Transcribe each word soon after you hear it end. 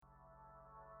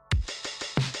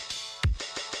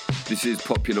This is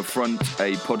Popular Front,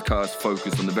 a podcast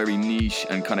focused on the very niche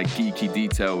and kind of geeky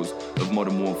details of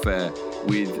modern warfare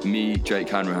with me, Jake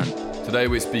Hanrahan. Today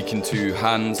we're speaking to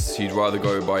Hans. He'd rather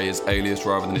go by his alias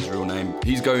rather than his real name.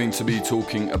 He's going to be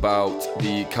talking about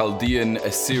the Chaldean,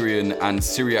 Assyrian and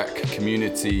Syriac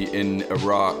community in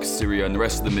Iraq, Syria and the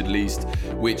rest of the Middle East,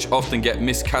 which often get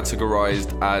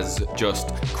miscategorized as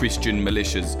just Christian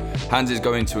militias. Hans is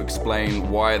going to explain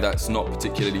why that's not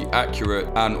particularly accurate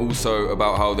and also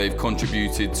about how they've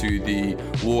contributed to the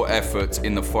war effort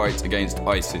in the fight against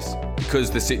ISIS. Because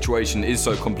the situation is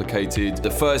so complicated,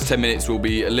 the first 10 minutes will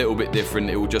be a little bit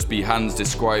different. It will just be Hans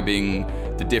describing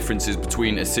the differences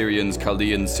between Assyrians,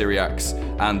 Chaldeans, Syriacs,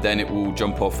 and then it will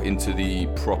jump off into the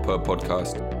proper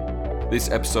podcast. This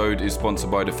episode is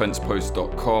sponsored by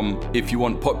defensepost.com. If you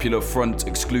want Popular Front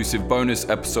exclusive bonus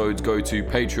episodes, go to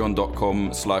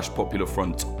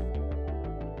patreon.com/popularfront.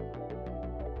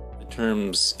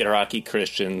 Terms Iraqi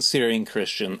Christian, Syrian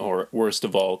Christian, or worst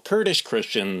of all, Kurdish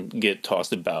Christian get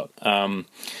tossed about.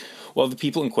 While the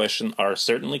people in question are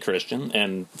certainly Christian,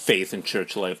 and faith in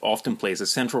church life often plays a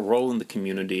central role in the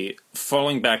community,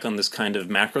 falling back on this kind of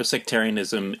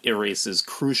macro-sectarianism erases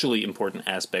crucially important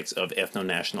aspects of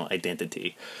ethno-national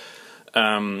identity.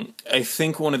 I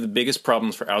think one of the biggest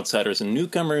problems for outsiders and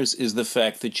newcomers is the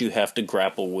fact that you have to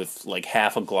grapple with like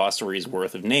half a glossary's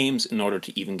worth of names in order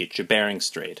to even get your bearings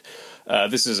straight.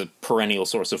 This is a perennial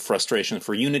source of frustration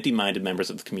for unity-minded members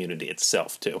of the community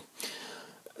itself, too.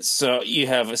 So you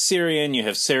have Assyrian, you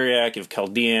have Syriac, you have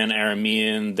Chaldean,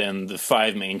 Aramean, then the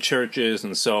 5 main churches,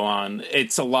 and so on.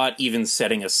 It's a lot even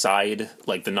setting aside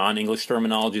like the non-English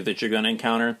terminology that you're going to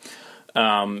encounter.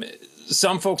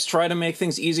 Some folks try to make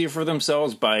things easier for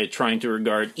themselves by trying to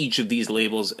regard each of these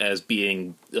labels as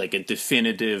being like a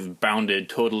definitive, bounded,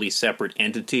 totally separate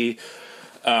entity.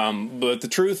 But the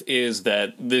truth is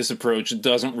that this approach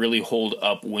doesn't really hold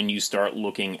up when you start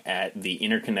looking at the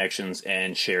interconnections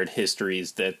and shared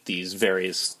histories that these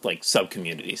various like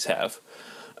sub-communities have.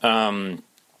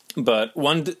 But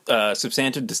one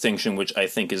substantive distinction which I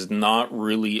think is not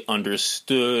really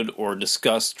understood or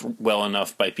discussed well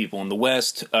enough by people in the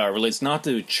West relates not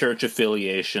to church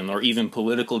affiliation or even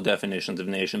political definitions of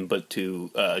nation, but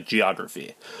to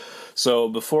geography. So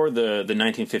before the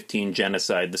 1915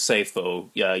 genocide, the Saipho,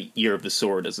 Year of the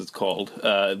Sword as it's called,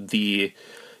 the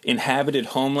inhabited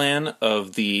homeland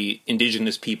of the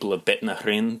indigenous people of Bet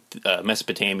Nahrin,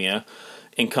 Mesopotamia,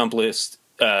 encompassed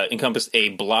a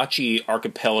blotchy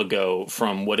archipelago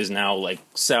from what is now like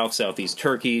southeast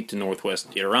Turkey to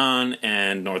northwest Iran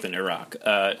and northern Iraq.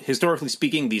 Historically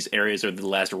speaking, these areas are the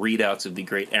last readouts of the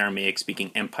great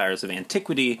Aramaic-speaking empires of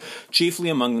antiquity,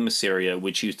 chiefly among them Assyria,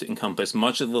 which used to encompass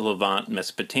much of the Levant,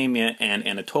 Mesopotamia, and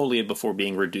Anatolia before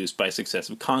being reduced by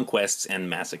successive conquests and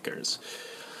massacres.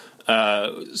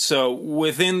 So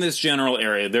within this general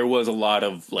area, there was a lot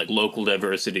of like local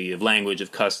diversity of language,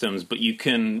 of customs, but you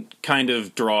can kind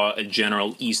of draw a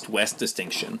general east-west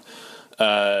distinction.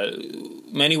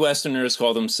 Many Westerners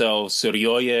call themselves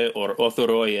Suryoye or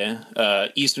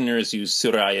Othoroye. Easterners use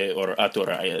Suraye or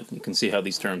Atoraye. You can see how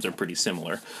these terms are pretty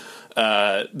similar.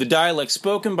 The dialects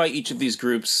spoken by each of these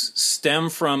groups stem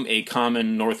from a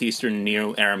common northeastern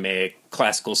Neo-Aramaic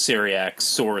classical Syriac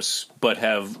source, but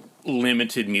have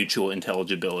limited mutual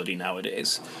intelligibility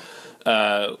nowadays.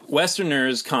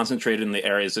 Westerners concentrated in the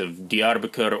areas of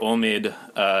Diyarbakir, Omid,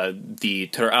 the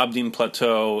Tel Abdin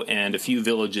Plateau, and a few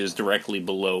villages directly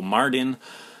below Mardin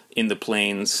in the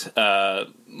plains.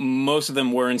 Most of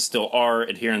them were and still are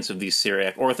adherents of these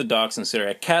Syriac Orthodox and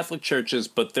Syriac Catholic churches,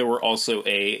 but there were also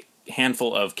a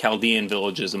handful of Chaldean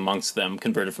villages amongst them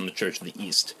converted from the Church of the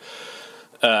East.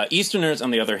 Easterners, on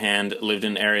the other hand, lived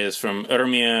in areas from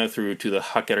Urmia through to the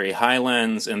Hakkari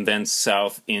Highlands and then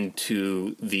south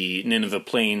into the Nineveh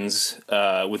Plains,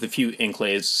 with a few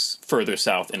enclaves further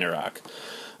south in Iraq.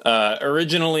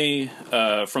 Originally,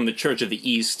 from the Church of the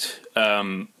East,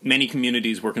 many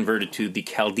communities were converted to the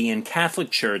Chaldean Catholic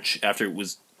Church after it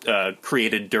was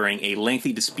created during a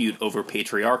lengthy dispute over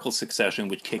patriarchal succession,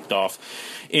 which kicked off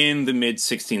in the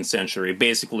mid-16th century.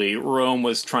 Basically, Rome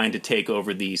was trying to take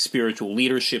over the spiritual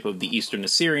leadership of the Eastern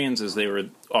Assyrians, as they were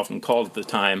often called at the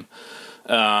time,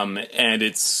 and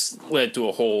it's led to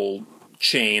a whole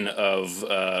chain of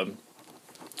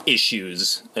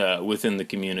issues within the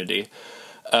community.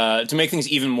 To make things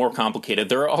even more complicated,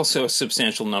 there are also a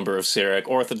substantial number of Syriac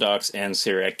Orthodox and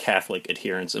Syriac Catholic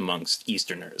adherents amongst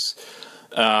Easterners.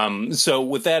 So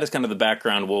with that as kind of the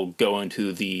background, we'll go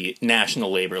into the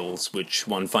national labels which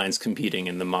one finds competing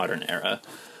in the modern era.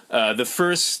 The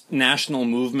first national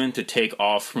movement to take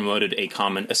off promoted a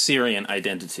common Assyrian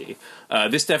identity.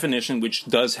 This definition, which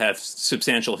does have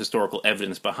substantial historical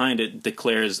evidence behind it,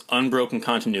 declares unbroken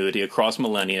continuity across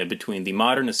millennia between the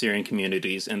modern Assyrian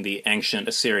communities and the ancient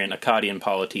Assyrian Akkadian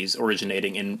polities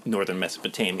originating in northern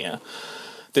Mesopotamia.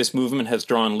 This movement has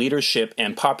drawn leadership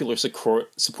and popular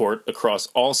support across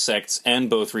all sects and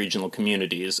both regional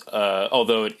communities,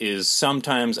 although it is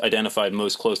sometimes identified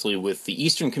most closely with the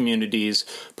eastern communities,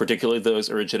 particularly those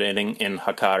originating in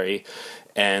Hakkari,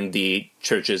 and the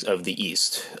churches of the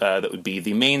East. That would be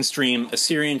the mainstream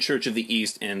Assyrian Church of the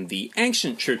East and the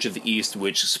Ancient Church of the East,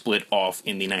 which split off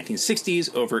in the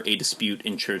 1960s over a dispute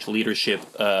in church leadership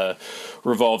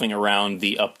revolving around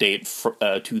the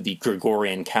update to the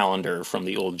Gregorian calendar from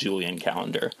the old Julian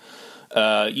calendar.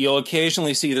 You'll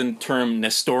occasionally see the term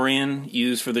Nestorian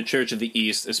used for the Church of the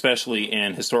East, especially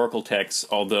in historical texts,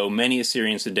 although many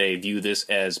Assyrians today view this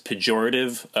as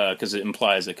pejorative because it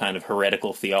implies a kind of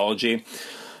heretical theology.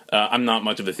 I'm not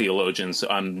much of a theologian, so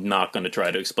I'm not going to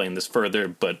try to explain this further,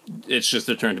 but it's just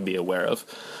a term to be aware of.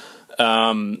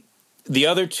 The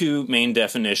other two main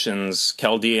definitions,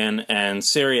 Chaldean and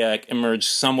Syriac, emerge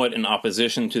somewhat in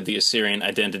opposition to the Assyrian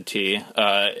identity.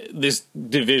 This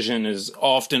division is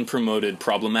often promoted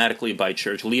problematically by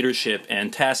church leadership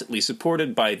and tacitly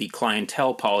supported by the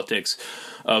clientele politics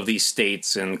of the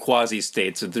states and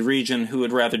quasi-states of the region who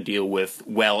would rather deal with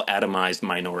well-atomized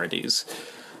minorities.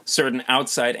 Certain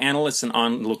outside analysts and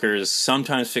onlookers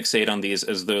sometimes fixate on these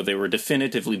as though they were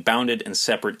definitively bounded and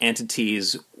separate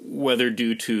entities, whether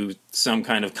due to some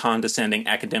kind of condescending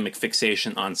academic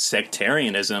fixation on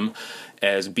sectarianism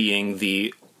as being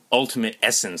the ultimate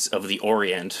essence of the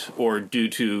Orient, or due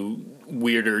to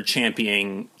weirder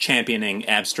championing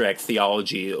abstract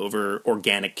theology over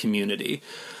organic community.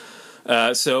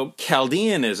 So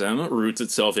Chaldeanism roots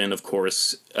itself in, of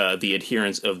course, the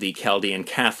adherents of the Chaldean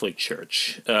Catholic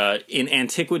Church. In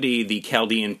antiquity, the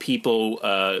Chaldean people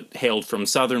hailed from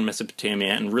southern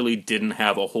Mesopotamia and really didn't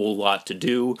have a whole lot to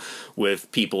do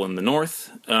with people in the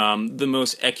north. The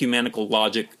most ecumenical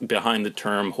logic behind the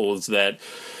term holds that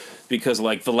because,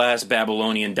 like, the last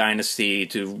Babylonian dynasty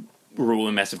to rule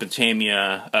in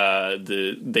Mesopotamia,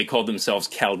 they called themselves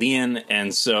Chaldean,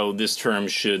 and so this term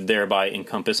should thereby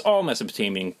encompass all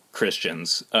Mesopotamian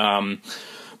Christians.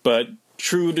 But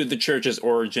true to the church's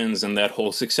origins and that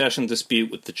whole succession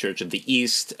dispute with the Church of the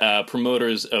East,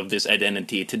 promoters of this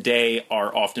identity today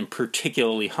are often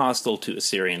particularly hostile to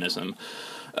Assyrianism.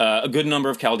 A good number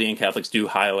of Chaldean Catholics do,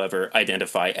 however,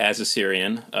 identify as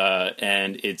Assyrian,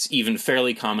 and it's even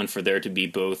fairly common for there to be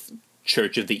both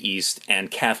Church of the East and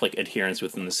Catholic adherents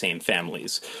within the same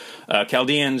families.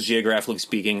 Chaldeans, geographically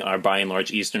speaking, are by and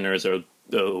large Easterners,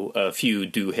 though a few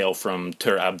do hail from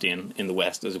Tur Abdin in the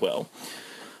West as well.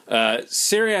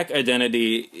 Syriac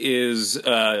identity is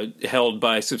held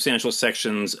by substantial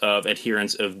sections of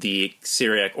adherents of the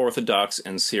Syriac Orthodox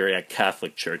and Syriac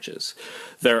Catholic churches.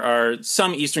 There are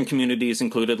some eastern communities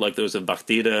included, like those of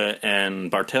Bakhtira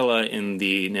and Bartella in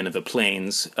the Nineveh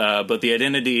Plains, but the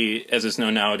identity, as is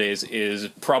known nowadays, is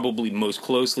probably most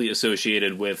closely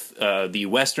associated with the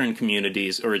western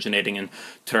communities originating in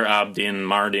Tur Abdin,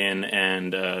 Mardin,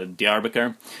 and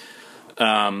Diyarbakir.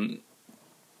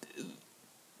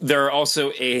 There are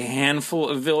also a handful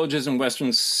of villages in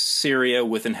western Syria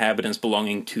with inhabitants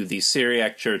belonging to the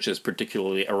Syriac churches,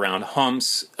 particularly around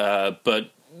Homs,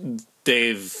 but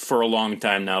they've, for a long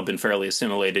time now, been fairly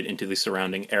assimilated into the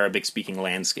surrounding Arabic-speaking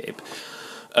landscape.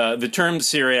 The term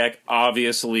Syriac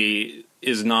obviously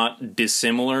is not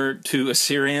dissimilar to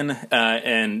Assyrian,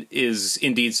 and is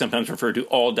indeed sometimes referred to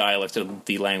all dialects of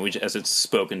the language as it's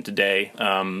spoken today,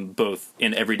 both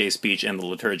in everyday speech and the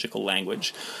liturgical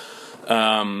language.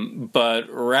 But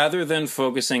rather than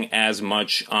focusing as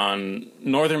much on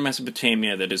northern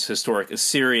Mesopotamia, that is historic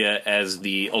Assyria, as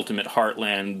the ultimate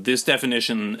heartland, this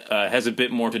definition has a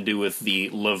bit more to do with the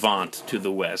Levant to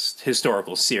the west,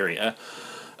 historical Syria.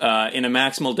 In a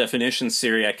maximal definition,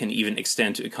 Syria can even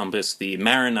extend to encompass the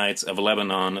Maronites of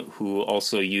Lebanon, who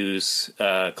also use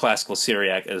classical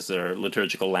Syriac as their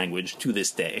liturgical language to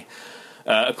this day.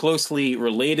 A closely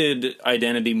related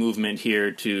identity movement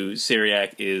here to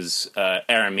Syriac is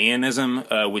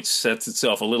Arameanism, which sets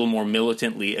itself a little more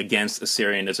militantly against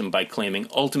Assyrianism by claiming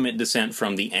ultimate descent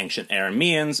from the ancient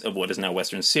Arameans of what is now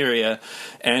western Syria,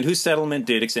 and whose settlement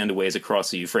did extend a ways across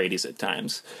the Euphrates at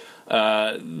times.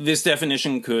 This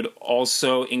definition could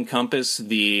also encompass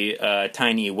the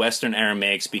tiny Western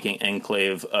Aramaic-speaking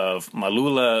enclave of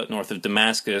Malula, north of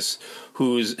Damascus,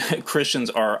 whose Christians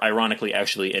are ironically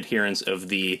actually adherents of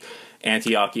the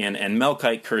Antiochian and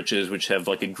Melkite churches, which have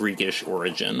like a Greekish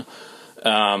origin.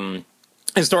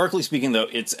 Historically speaking, though,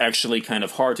 it's actually kind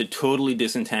of hard to totally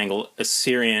disentangle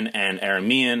Assyrian and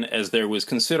Aramean, as there was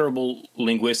considerable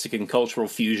linguistic and cultural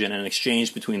fusion and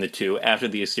exchange between the two after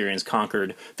the Assyrians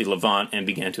conquered the Levant and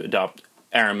began to adopt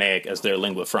Aramaic as their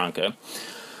lingua franca.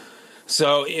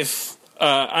 So if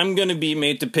I'm going to be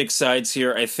made to pick sides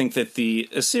here, I think that the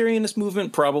Assyrianist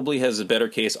movement probably has a better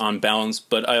case on balance,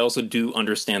 but I also do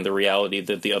understand the reality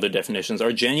that the other definitions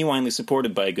are genuinely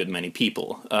supported by a good many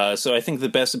people. So I think the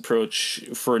best approach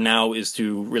for now is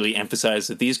to really emphasize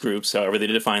that these groups, however they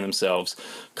define themselves,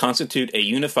 constitute a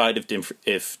unified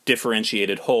if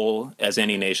differentiated whole, as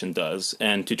any nation does,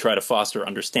 and to try to foster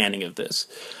understanding of this.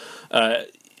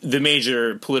 The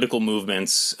major political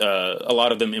movements, a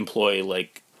lot of them employ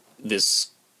this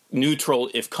neutral,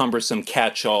 if cumbersome,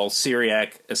 catch-all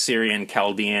Syriac, Assyrian,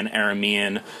 Chaldean,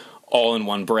 Aramean, all in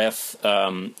one breath,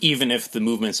 even if the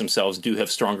movements themselves do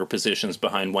have stronger positions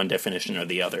behind one definition or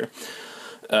the other.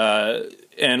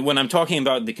 And when I'm talking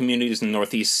about the communities in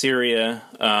northeast Syria,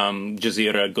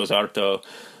 Jazira, Gozarto,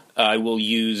 I will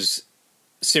use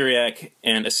Syriac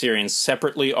and Assyrian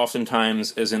separately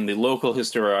oftentimes, as in the local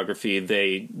historiography,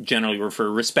 they generally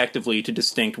refer respectively to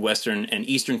distinct western and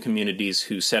eastern communities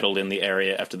who settled in the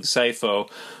area after the Saipho,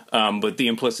 but the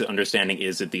implicit understanding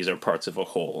is that these are parts of a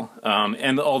whole.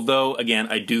 And although, again,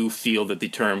 I do feel that the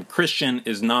term Christian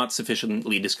is not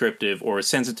sufficiently descriptive or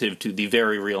sensitive to the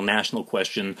very real national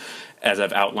question, as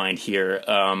I've outlined here,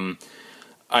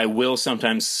 I will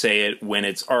sometimes say it when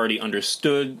it's already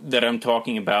understood that I'm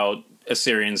talking about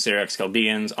Assyrians, Syriacs,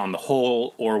 Chaldeans on the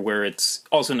whole, or where it's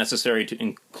also necessary to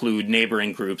include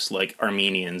neighboring groups like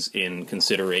Armenians in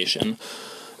consideration.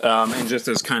 And just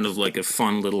as kind of like a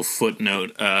fun little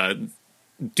footnote,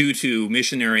 due to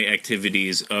missionary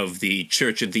activities of the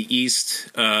Church of the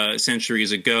East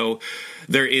centuries ago,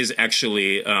 there is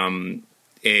actually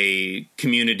a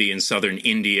community in southern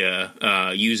India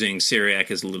using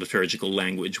Syriac as a liturgical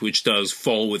language, which does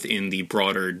fall within the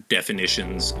broader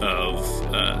definitions of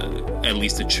at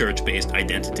least a church-based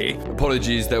identity.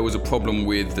 Apologies, there was a problem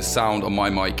with the sound on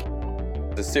my mic.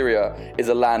 Syria is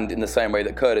a land in the same way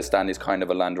that Kurdistan is kind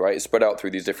of a land, right? It's spread out through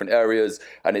these different areas,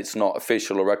 and it's not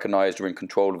official or recognized or in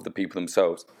control of the people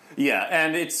themselves. Yeah,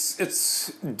 and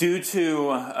it's due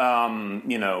to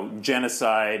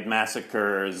genocide,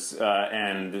 massacres,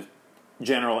 and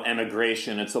general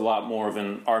emigration. It's a lot more of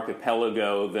an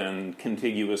archipelago than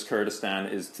contiguous Kurdistan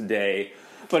is today.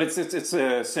 But it's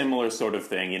a similar sort of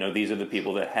thing. These are the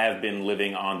people that have been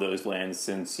living on those lands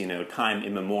since time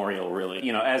immemorial. Really,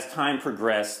 as time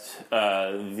progressed,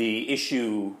 the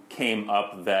issue came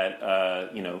up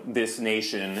that this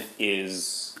nation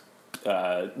is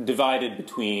divided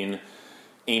between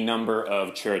a number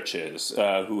of churches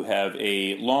who have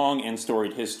a long and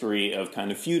storied history of kind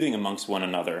of feuding amongst one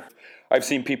another. I've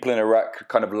seen people in Iraq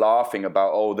kind of laughing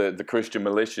about, the Christian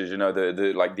militias,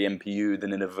 the MPU, the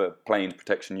Nineveh Plains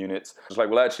Protection Units. It's like,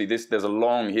 well, actually, there's a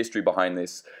long history behind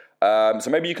this. So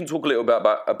maybe you can talk a little bit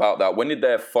about that. When did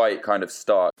their fight kind of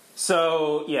start?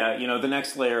 So, the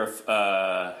next layer of,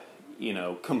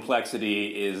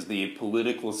 complexity is the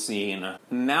political scene.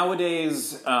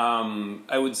 Nowadays,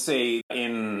 I would say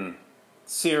in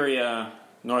Syria,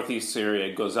 northeast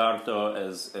Syria, Gozarto,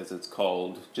 as it's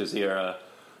called, Jazira,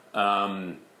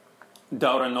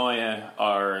 Dauranoye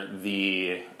are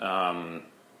the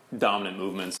dominant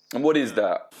movements. And what is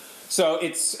that? So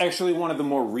it's actually one of the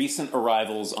more recent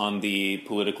arrivals on the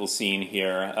political scene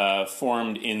here,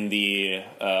 formed in the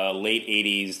late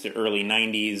 80s to early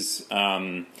 90s,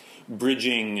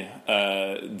 bridging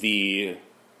the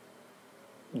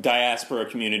diaspora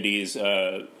communities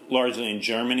largely in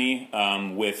Germany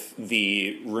with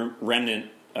the remnant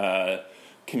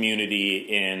community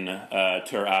in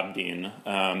Tur Abdin,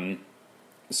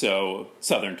 so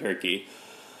southern Turkey.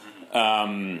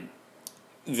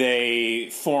 They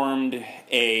formed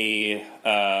a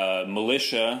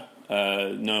militia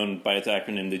known by its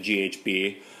acronym, the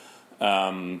GHB,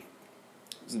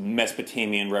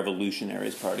 Mesopotamian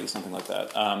Revolutionaries Party, something like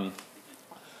that,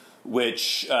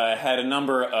 which had a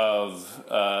number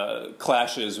of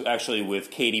clashes actually with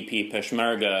KDP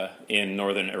Peshmerga in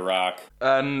northern Iraq.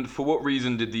 And for what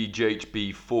reason did the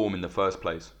GHB form in the first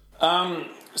place?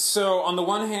 So on the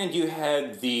one hand, you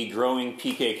had the growing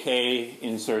PKK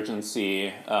insurgency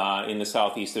in the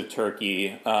southeast of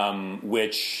Turkey,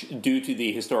 which, due to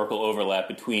the historical overlap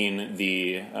between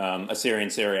the Assyrian,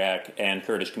 Syriac, and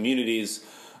Kurdish communities,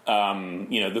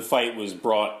 the fight was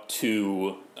brought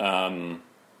to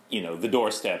the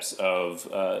doorsteps of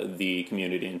the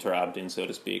community in Tur Abdin, so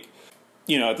to speak.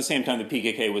 At the same time, the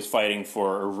PKK was fighting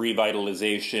for a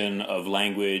revitalization of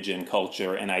language and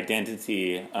culture and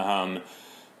identity.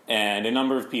 And a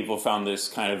number of people found this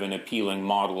kind of an appealing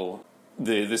model.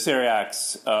 The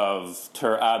Syriacs of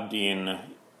Tur Abdin,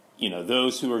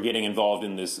 those who were getting involved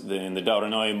in the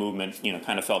Dauranoye movement,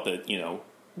 kind of felt that,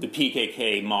 the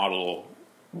PKK model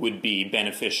would be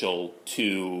beneficial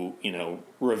to,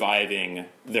 reviving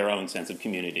their own sense of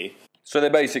community. So they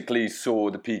basically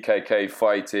saw the PKK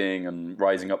fighting and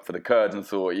rising up for the Kurds and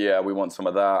thought, yeah, we want some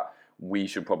of that. We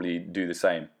should probably do the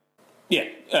same. Yeah,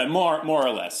 more or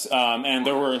less. And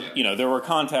there were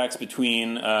contacts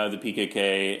between the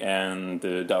PKK and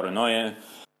the Dauranoye.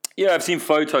 Yeah, I've seen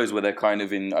photos where they're kind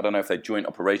of in, I don't know if they're joint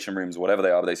operation rooms or whatever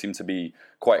they are, but they seem to be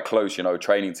quite close,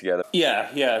 training together.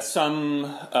 Yeah.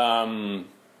 Some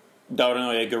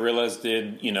Dauranoye guerrillas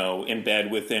did,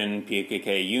 embed within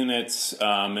PKK units,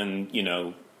 and,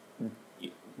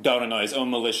 Dauranoye's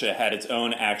own militia had its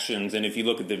own actions, and if you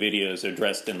look at the videos, they're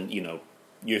dressed in,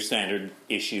 your standard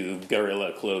issue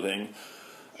guerrilla clothing.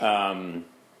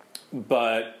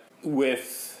 But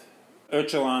with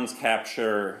Öcalan's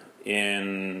capture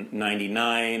in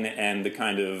 99 and the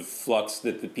kind of flux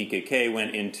that the PKK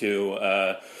went into,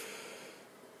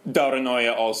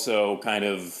 Dauranoye also kind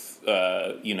of,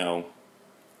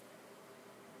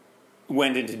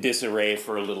 went into disarray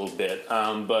for a little bit.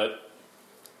 But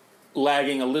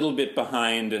lagging a little bit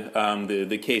behind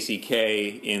the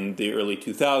KCK in the early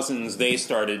 2000s, they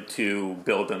started to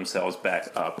build themselves back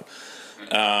up.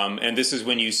 And this is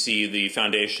when you see the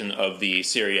foundation of the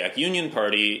Syriac Union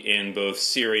Party in both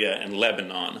Syria and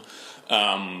Lebanon,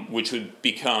 which would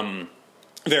become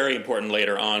very important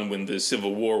later on when the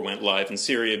civil war went live in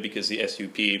Syria, because the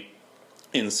SUP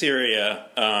in Syria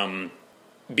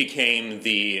became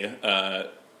the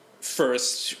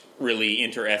first really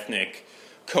interethnic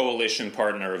coalition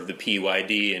partner of the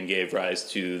PYD and gave rise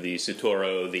to the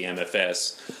Sotoro, the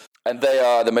MFS. And they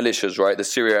are the militias, right? The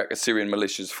Syrian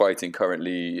militias fighting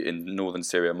currently in northern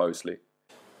Syria mostly.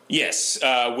 Yes,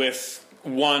 with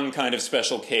one kind of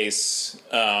special case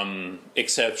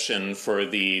exception for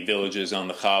the villages on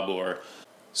the Khabur.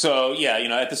 So, yeah,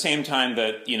 at the same time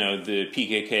that, the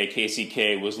PKK,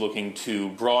 KCK was looking to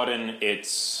broaden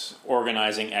its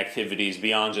organizing activities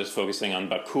beyond just focusing on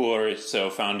Bakur, so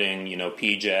founding,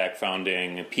 PJAK,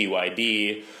 founding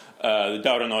PYD, the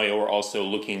Dauranoye were also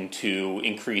looking to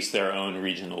increase their own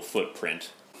regional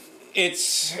footprint.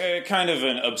 It's kind of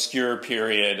an obscure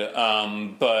period,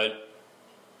 but,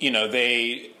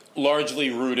 they largely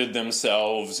rooted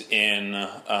themselves in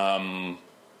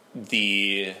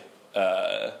the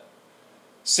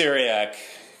Syriac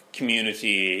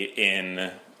community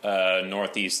in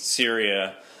northeast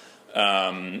Syria.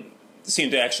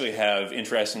 Seem to actually have,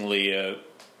 interestingly, a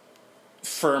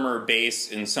firmer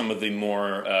base in some of the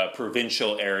more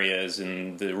provincial areas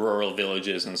in the rural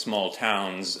villages and small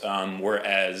towns,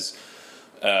 whereas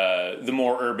the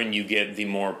more urban you get, the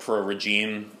more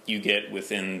pro-regime you get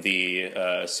within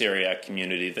the Syriac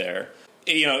community there.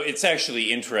 It's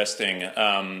actually interesting.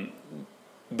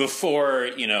 Before,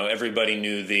 everybody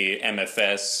knew the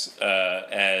MFS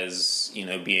as,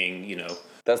 being,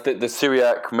 That's the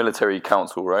Syriac Military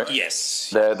Council, right? Yes.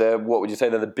 They're what would you say?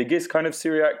 They're the biggest kind of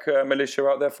Syriac militia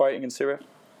out there fighting in Syria?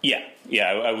 Yeah,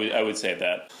 I would say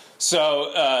that.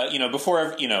 So,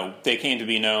 before, they came to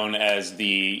be known as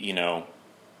the,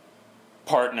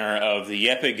 partner of the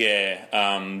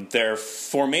YPG, their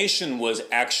formation was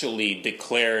actually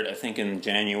declared, I think, in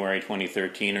January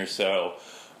 2013 or so,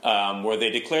 where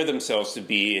they declared themselves to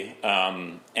be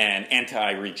an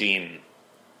anti-regime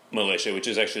militia, which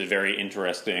is actually very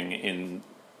interesting in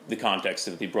the context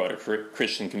of the broader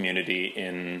Christian community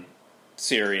in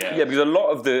Syria. Yeah, because a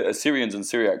lot of the Assyrians and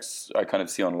Syriacs I kind of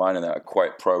see online and that are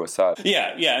quite pro-Assad.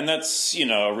 Yeah, and that's,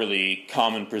 a really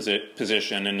common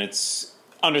position, and it's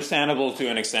understandable to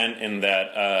an extent in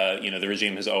that, the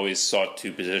regime has always sought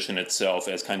to position itself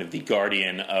as kind of the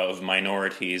guardian of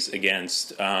minorities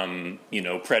against,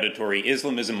 predatory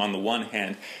Islamism on the one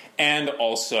hand, and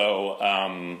also,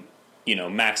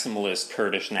 maximalist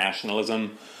Kurdish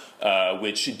nationalism,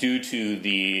 which, due to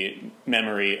the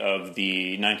memory of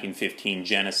the 1915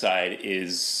 genocide,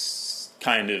 is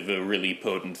kind of a really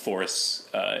potent force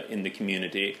in the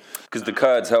community. Because the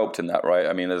Kurds helped in that, right?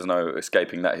 I mean, there's no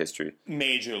escaping that history.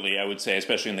 Majorly, I would say,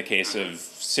 especially in the case of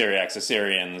Syriacs,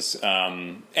 Assyrians,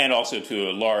 and also to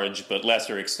a large but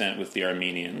lesser extent with the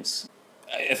Armenians.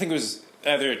 I think it was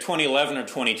either 2011 or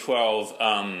 2012,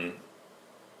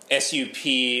 SUP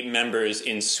members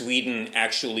in Sweden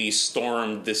actually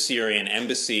stormed the Syrian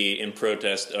embassy in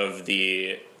protest of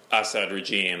the Assad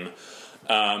regime.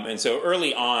 And so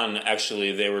early on,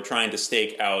 actually, they were trying to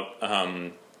stake out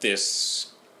this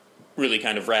really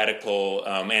kind of radical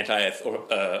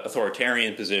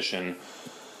anti-authoritarian position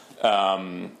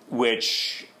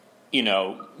which,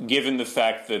 given the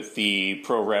fact that the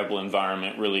pro-rebel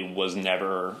environment really was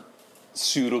never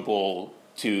suitable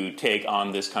to take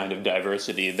on this kind of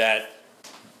diversity, that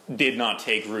did not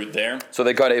take root there. So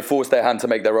they forced their hand to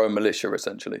make their own militia,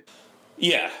 essentially.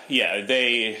 Yeah.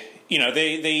 They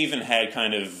even had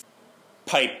kind of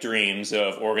pipe dreams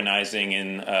of organizing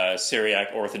in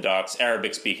Syriac Orthodox,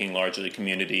 Arabic-speaking largely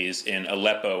communities in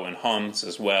Aleppo and Homs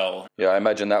as well. Yeah, I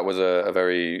imagine that was a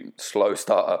very slow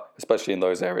startup, especially in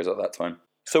those areas at that time.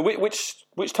 So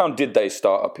which town did they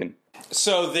start up in?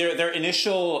 So their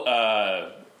initial,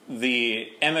 the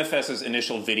MFS's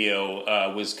initial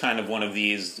video was kind of one of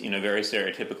these, very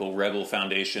stereotypical rebel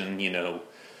foundation,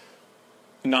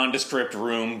 nondescript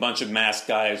room, bunch of masked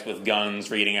guys with guns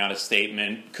reading out a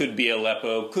statement. Could be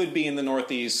Aleppo, could be in the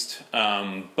northeast,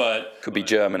 but... Could be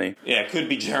Germany. Yeah, could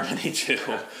be Germany too.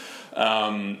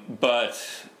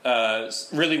 But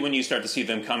really when you start to see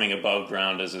them coming above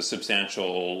ground as a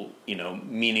substantial,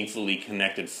 meaningfully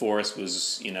connected force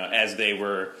was, as they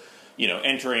were,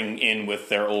 entering in with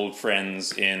their old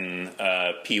friends in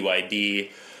PYD,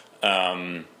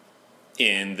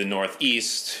 in the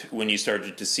northeast, when you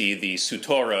started to see the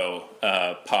Sutoro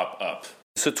pop up.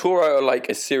 Sutoro are like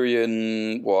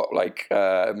Assyrian,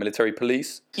 military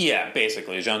police? Yeah,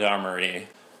 basically, gendarmerie.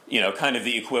 Kind of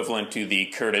the equivalent to the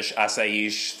Kurdish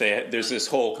Asayish. There's this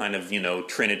whole kind of,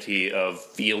 trinity of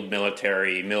field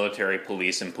military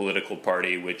police, and political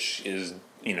party, which is,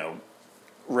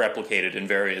 replicated in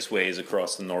various ways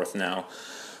across the north now.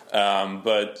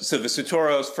 But so the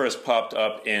Sutoros first popped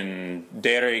up in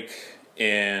Derik,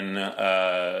 in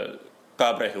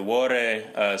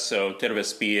Cabrehuore, so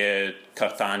Tervespie,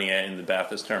 Cartania in the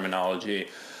Baptist terminology,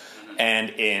 and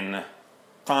in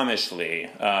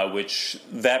Qamishli, which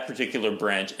that particular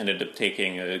branch ended up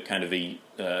taking a kind of a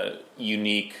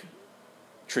unique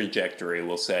trajectory,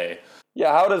 we'll say.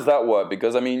 Yeah, how does that work?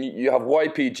 Because, you have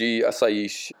YPG,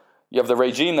 Asayish, you have the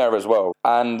regime there as well,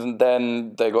 and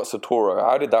then they got Sutoro.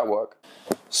 How did that work?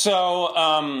 So,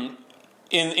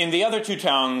 in the other two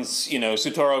towns,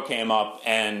 Sutoro came up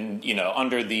and,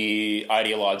 under the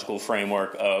ideological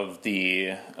framework of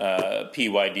the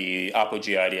PYD,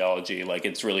 apogee ideology,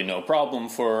 it's really no problem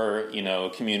for, a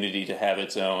community to have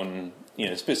its own,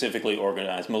 specifically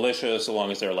organized militia, so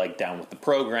long as they're, down with the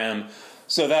program.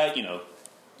 So that,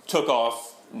 took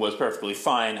off, was perfectly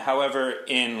fine. However,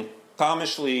 in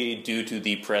Qamishli, due to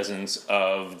the presence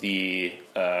of the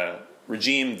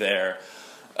regime there,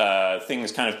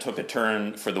 things kind of took a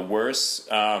turn for the worse.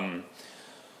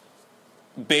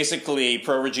 Basically,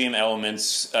 pro-regime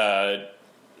elements,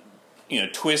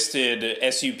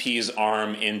 twisted SUP's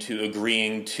arm into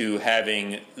agreeing to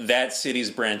having that city's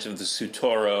branch of the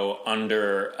Sutoro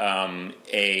under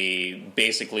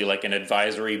basically an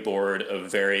advisory board of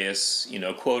various,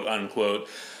 quote-unquote,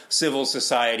 civil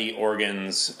society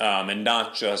organs, and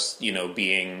not just,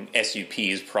 being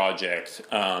SUP's project.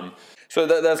 So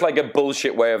that's like a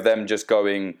bullshit way of them just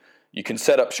going, you can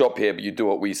set up shop here, but you do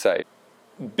what we say.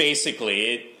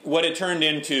 Basically, what it turned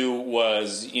into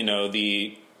was,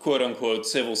 the quote-unquote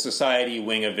civil society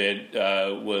wing of it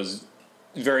was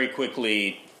very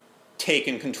quickly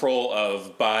taken control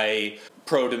of by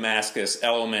pro-Damascus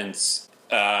elements.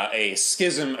 A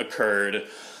schism occurred,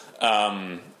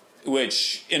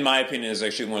 which, in my opinion, is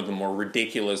actually one of the more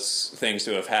ridiculous things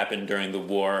to have happened during the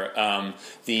war.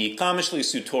 The Qamishli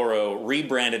Sutoro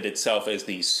rebranded itself as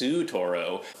the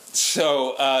Sutoro.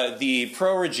 So the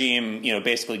pro-regime,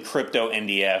 basically crypto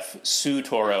NDF,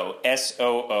 Sutoro,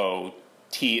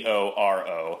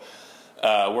 SOOTORO,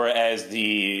 whereas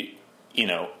the,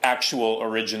 actual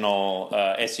original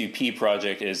SUP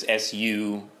project is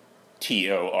SUTORO.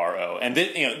 And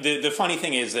the funny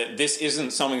thing is that this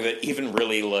isn't something that even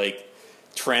really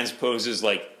transposes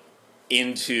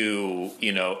into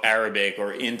Arabic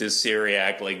or into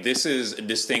Syriac. This is a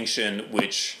distinction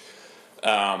which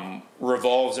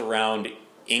revolves around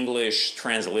English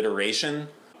transliteration,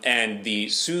 and the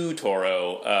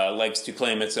Sutoro likes to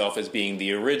claim itself as being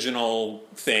the original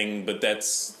thing, but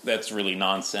that's really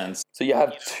nonsense. So you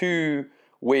have two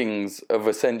wings of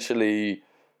essentially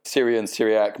Syrian,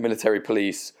 Syriac military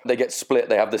police. They get split.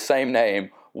 They have the same name.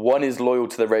 One is loyal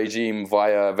to the regime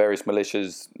via various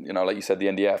militias, like you said, the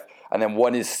NDF, and then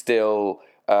one is still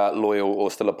loyal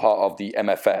or still a part of the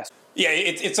MFS. Yeah,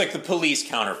 it's like the police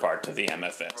counterpart to the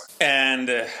MFS. And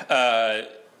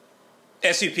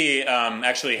SUP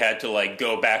actually had to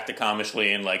go back to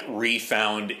Qamishli and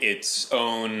refound its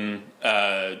own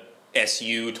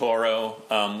SU Toro,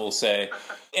 we'll say.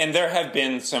 And there have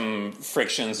been some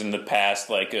frictions in the past,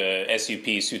 a SUP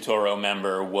Sutoro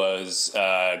member was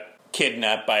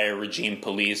kidnapped by a regime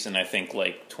police in, I think,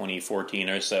 like 2014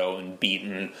 or so, and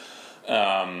beaten.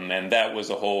 And that was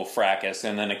a whole fracas.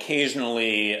 And then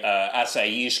occasionally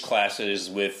Asaish classes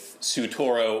with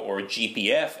Sutoro or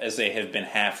GPF, as they have been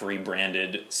half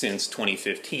rebranded since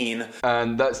 2015.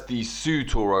 And that's the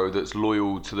Sutoro that's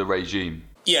loyal to the regime.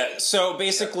 Yeah, so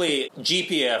basically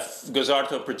GPF,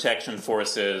 Gozarto Protection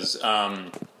Forces,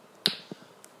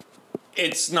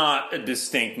 it's not a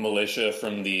distinct militia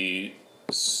from the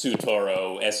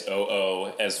Sutoro,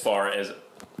 SOO, as far as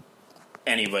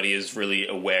anybody is really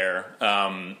aware.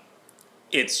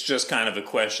 It's just kind of a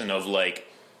question of, like,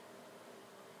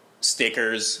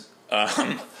 stickers.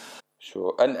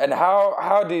 Sure. And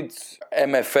how did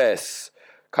MFS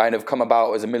kind of come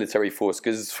about as a military force?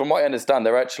 Because from what I understand,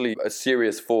 they're actually a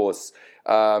serious force,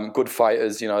 good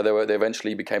fighters. You know, they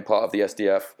eventually became part of the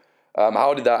SDF.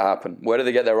 How did that happen? Where do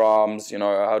they get their arms? You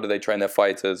know, how do they train their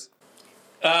fighters?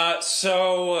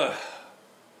 So,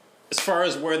 as far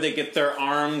as where they get their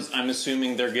arms, I'm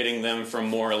assuming they're getting them from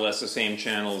more or less the same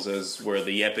channels as where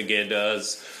the YPG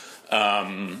does.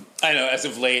 I know as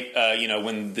of late,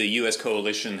 when the U.S.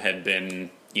 coalition had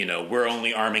been, we're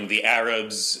only arming the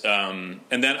Arabs, and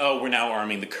then, we're now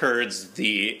arming the Kurds,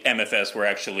 the MFS were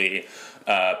actually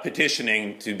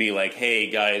petitioning to be like, hey,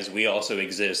 guys, we also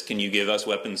exist. Can you give us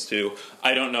weapons too?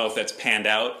 I don't know if that's panned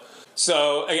out.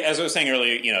 So, as I was saying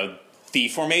earlier, the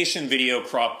formation video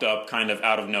cropped up kind of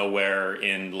out of nowhere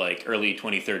in, like, early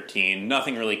 2013.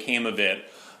 Nothing really came of it.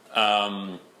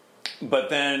 But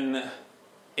then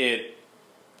it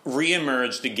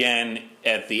reemerged again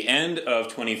at the end of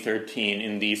 2013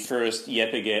 in the first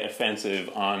YPG offensive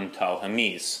on Tal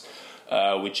Hamis,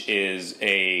 which is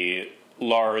a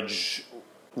large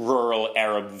rural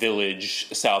Arab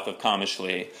village south of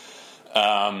Qamishli.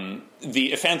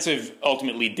 The offensive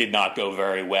ultimately did not go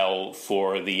very well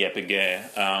for the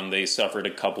YPG. They suffered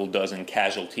a couple dozen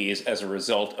casualties as a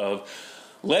result of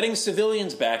letting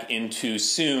civilians back in too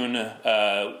soon,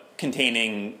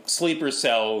 containing sleeper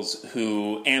cells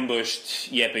who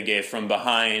ambushed YPG from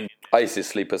behind. ISIS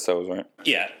sleeper cells, right?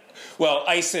 Yeah. Well,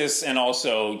 ISIS and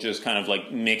also just kind of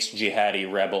like mixed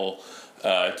jihadi rebel,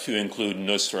 to include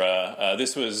Nusra.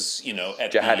 This was,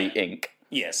 at Jihadi Inc.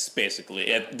 Yes,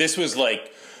 basically. This was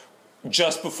like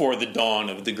just before the dawn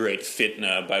of the great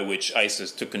fitna by which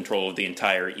ISIS took control of the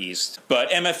entire East. But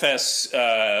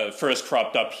MFS first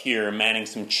cropped up here, manning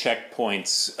some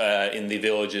checkpoints in the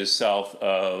villages south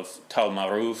of Tal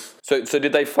Maruf. So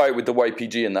did they fight with the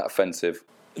YPG in that offensive?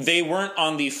 They weren't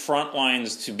on the front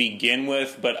lines to begin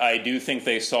with, but I do think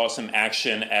they saw some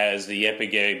action as the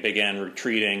YPG began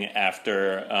retreating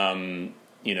after,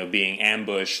 being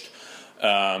ambushed.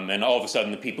 And all of a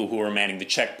sudden, the people who are manning the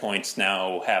checkpoints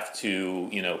now have to,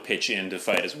 pitch in to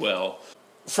fight as well.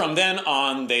 From then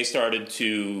on, they started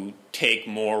to take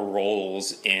more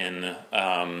roles in,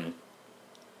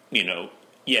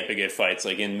 YPG fights.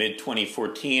 Like in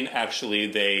mid-2014, actually,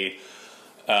 they,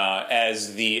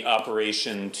 as the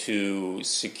operation to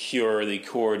secure the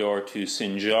corridor to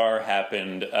Sinjar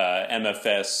happened,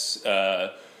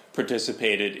 MFS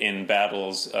participated in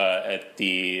battles at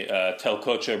the Tel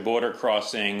Kocha border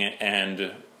crossing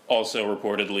and also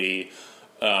reportedly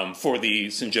for the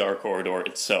Sinjar corridor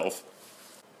itself.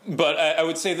 But I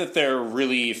would say that their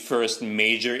really first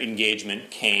major engagement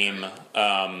came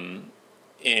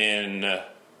in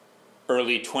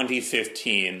early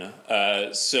 2015.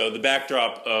 So the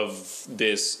backdrop of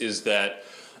this is that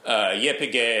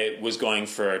YPG was going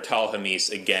for Tal Hamis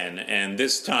again, and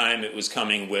this time it was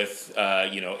coming with,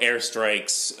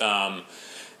 airstrikes,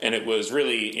 and it was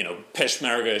really,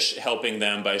 Peshmerga helping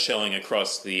them by shelling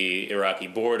across the Iraqi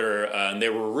border, and they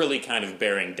were really kind of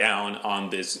bearing down on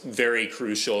this very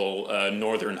crucial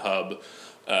northern hub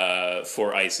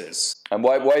for ISIS. And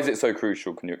why is it so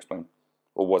crucial? Can you explain?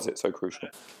 Or was it so crucial?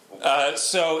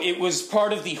 So it was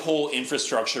part of the whole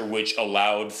infrastructure which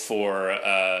allowed for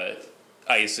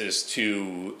ISIS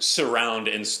to surround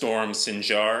and storm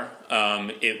Sinjar.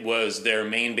 It was their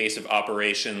main base of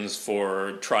operations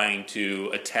for trying to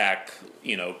attack,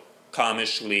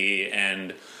 Qamishli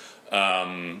and,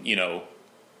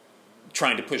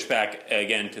 trying to push back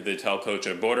again to the Tal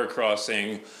Kocha border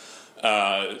crossing.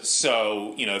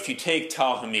 So, if you take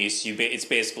Tal Hamis, it's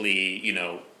basically,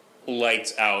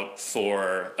 lights out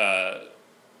for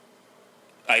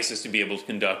ISIS to be able to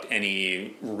conduct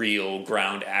any real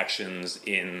ground actions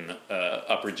in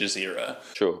Upper Jazeera.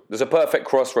 Sure. There's a perfect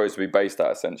crossroads to be based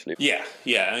at, essentially. Yeah,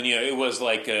 and it was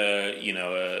like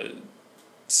a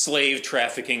slave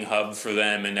trafficking hub for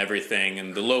them and everything,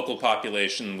 and the local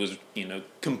population was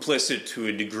complicit to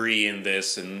a degree in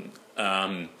this, and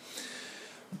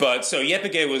But so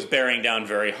Yepige was bearing down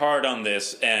very hard on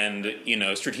this, and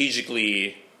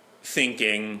strategically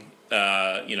thinking,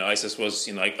 ISIS was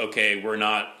like, okay, we're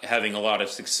not having a lot of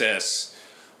success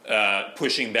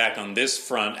pushing back on this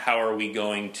front. How are we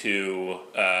going to,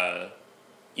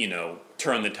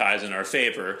 turn the tides in our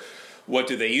favor? What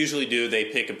do they usually do? They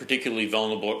pick a particularly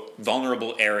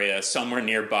vulnerable area somewhere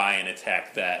nearby and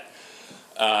attack that.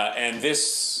 And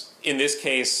this, in this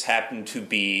case, happened to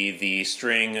be the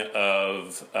string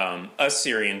of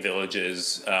Assyrian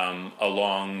villages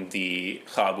along the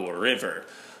Khabur River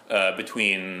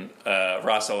between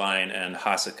Ras Al Ain and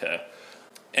Hasaka.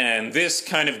 And this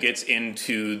kind of gets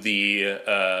into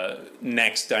the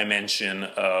next dimension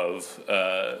of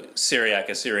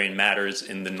Syriac-Assyrian matters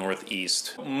in the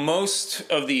northeast. Most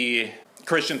of the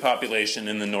Christian population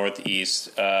in the northeast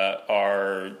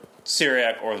are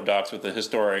Syriac Orthodox with a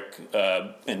historic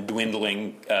and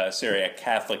dwindling Syriac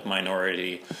Catholic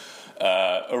minority,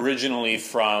 originally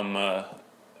from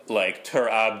like Tur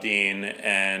Abdin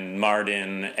and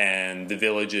Mardin and the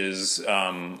villages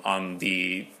on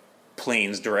the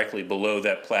plains directly below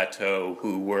that plateau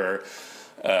who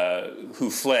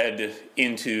fled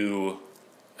into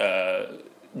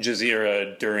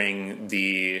Jazeera during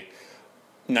the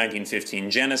 1915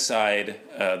 genocide,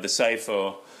 the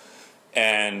Saifo,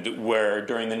 and were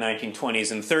during the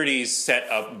 1920s and 30s set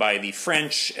up by the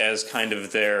French as kind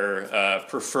of their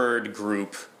preferred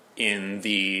group in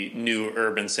the new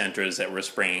urban centers that were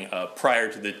springing up.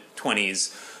 Prior to the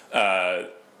 20s,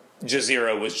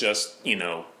 Jazeera was just,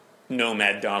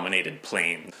 nomad-dominated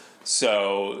plain.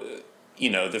 So,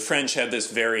 the French had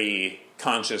this very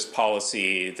conscious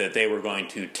policy that they were going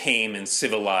to tame and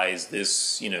civilize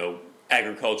this,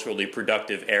 agriculturally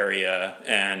productive area.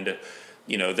 And,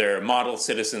 their model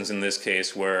citizens in this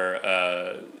case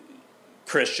were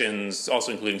Christians,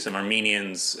 also including some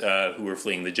Armenians who were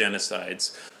fleeing the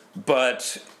genocides.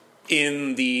 But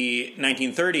in the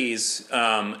 1930s,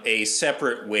 a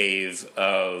separate wave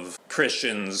of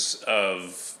Christians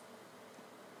of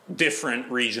different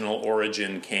regional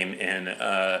origin came in.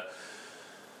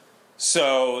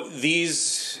 So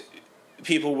these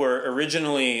people were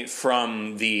originally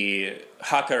from the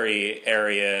Hakkari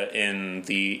area in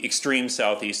the extreme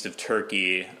southeast of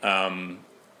Turkey,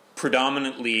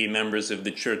 predominantly members of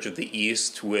the Church of the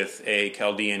East with a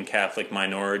Chaldean Catholic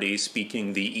minority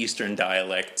speaking the Eastern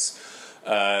dialects.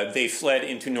 They fled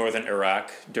into northern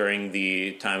Iraq during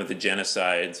the time of the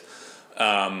genocides,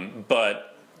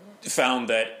 but found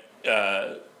that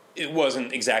it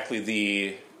wasn't exactly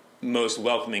the most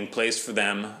welcoming place for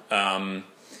them.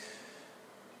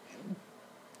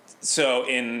 So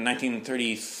in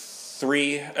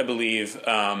 1933, I believe,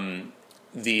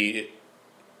 the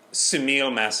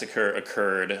Simil massacre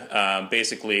occurred.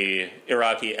 Basically,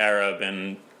 Iraqi Arab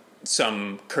and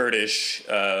some Kurdish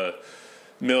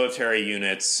military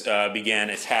units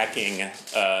began attacking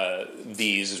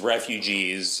these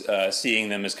refugees, seeing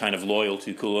them as kind of loyal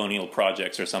to colonial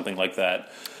projects or something like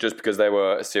that. Just because they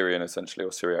were Assyrian, essentially,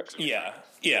 or Syriac.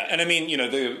 Yeah, and I mean,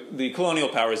 the colonial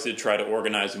powers did try to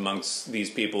organize amongst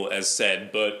these people, as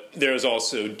said, but there was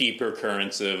also deeper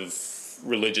currents of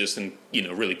religious and,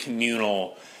 really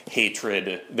communal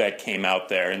hatred that came out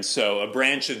there. And so a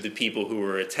branch of the people who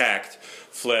were attacked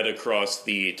fled across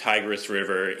the Tigris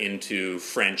River into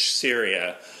French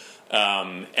Syria.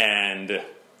 And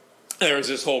there was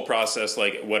this whole process,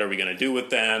 like, what are we going to do with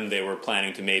them? They were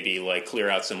planning to maybe, clear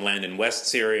out some land in West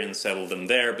Syria and settle them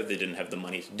there, but they didn't have the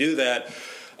money to do that.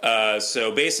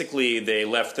 So basically, they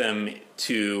left them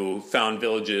to found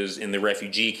villages in the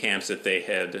refugee camps that they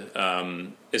had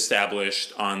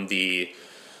established on the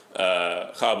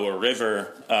Khabur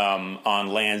River, on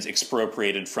lands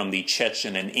expropriated from the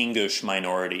Chechen and Ingush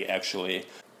minority, actually.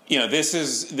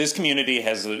 This community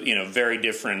has a very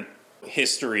different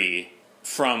history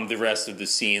from the rest of the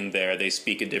scene there. They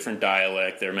speak a different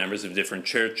dialect. They're members of different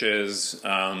churches.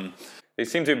 They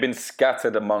seem to have been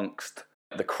scattered amongst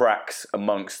the cracks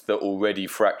amongst the already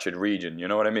fractured region. You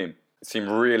know what I mean? It seemed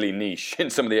really niche in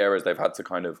some of the areas they've had to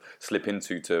kind of slip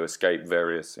into to escape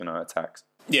various, attacks.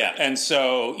 Yeah, and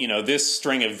so, this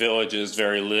string of villages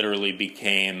very literally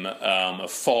became a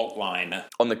fault line.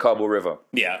 On the Kabul River.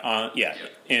 Yeah,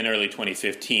 in early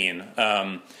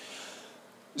 2015.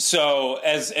 So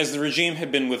as the regime had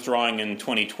been withdrawing in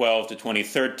 2012 to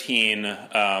 2013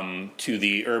 to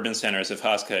the urban centers of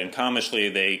Haska and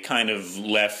Kamishli, they kind of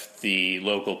left the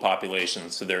local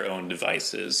populations to their own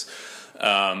devices.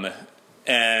 And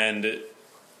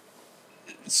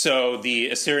so the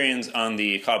Assyrians on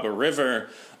the Khabur River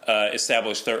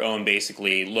established their own,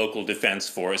 basically, local defense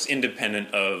force,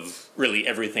 independent of really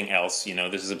everything else.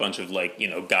 This is a bunch of,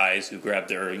 guys who grabbed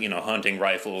their, hunting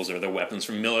rifles or their weapons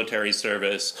from military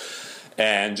service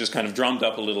and just kind of drummed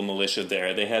up a little militia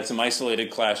there. They had some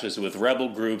isolated clashes with rebel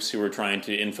groups who were trying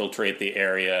to infiltrate the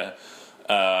area.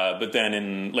 But then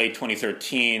in late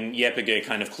 2013, YPG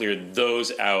kind of cleared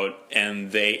those out,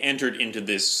 and they entered into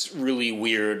this really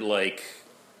weird,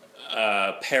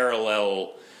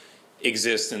 parallel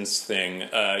existence thing.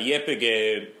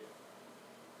 YPG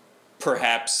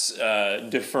perhaps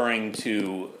deferring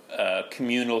to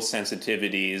communal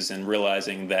sensitivities and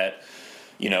realizing that,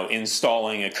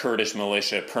 installing a Kurdish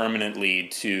militia permanently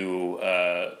to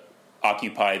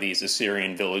occupy these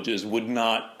Assyrian villages would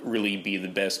not really be the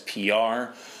best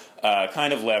PR.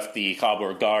 Kind of left the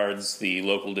Khabur Guards, the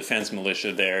local defense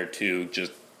militia there, to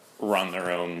just run their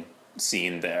own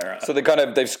scene there. So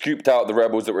they've scooped out the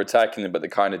rebels that were attacking them, but they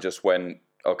kind of just went,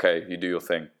 okay, you do your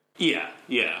thing. Yeah.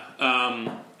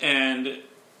 And,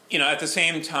 at the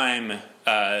same time,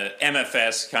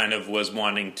 MFS kind of was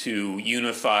wanting to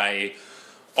unify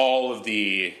all of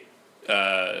the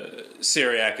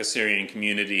Syriac Assyrian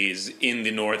communities in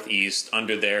the northeast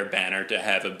under their banner to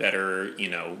have a better,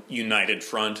 united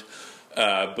front.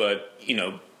 But,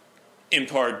 in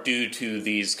part due to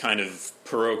these kind of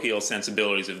parochial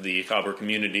sensibilities of the Khabur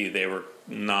community, they were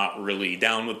not really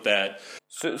down with that.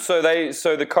 So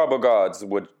the Khabur Guards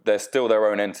they're still their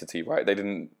own entity, right? They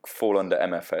didn't fall under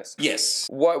MFS. Yes.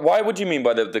 Why would you mean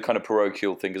by the kind of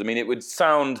parochial thing? Because it would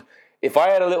sound, if I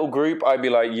had a little group, I'd be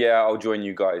like, yeah, I'll join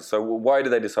you guys. So why do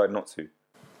they decide not to?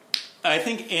 I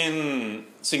think in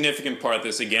significant part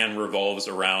this again revolves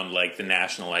around the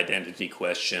national identity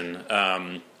question.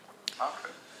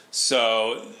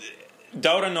 So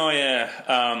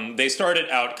Dauranoye, they started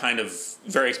out kind of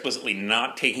very explicitly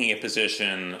not taking a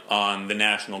position on the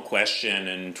national question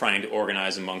and trying to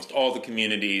organize amongst all the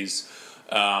communities.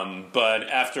 But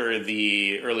after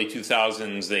the early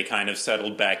 2000s, they kind of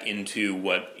settled back into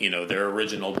what, their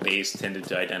original base tended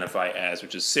to identify as,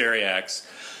 which is Syriacs.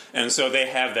 And so they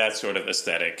have that sort of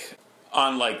aesthetic.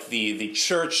 On the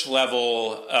church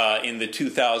level, in the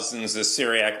 2000s, the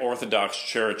Syriac Orthodox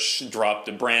Church dropped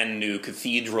a brand new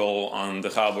cathedral on the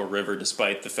Khabur River,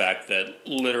 despite the fact that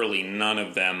literally none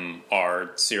of them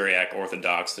are Syriac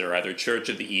Orthodox. They're either Church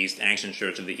of the East, Ancient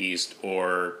Church of the East,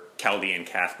 or Chaldean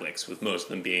Catholics, with most of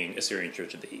them being Assyrian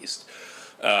Church of the East.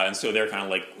 And so they're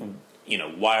kind of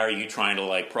why are you trying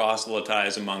to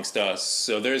proselytize amongst us?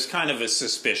 So there's kind of a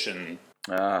suspicion.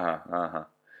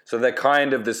 So they're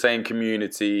kind of the same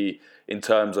community in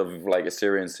terms of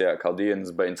Assyrian Syriac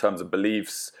Chaldeans, but in terms of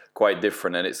beliefs, quite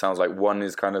different. And it sounds like one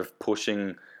is kind of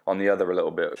pushing on the other a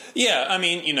little bit. Yeah,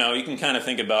 you can kind of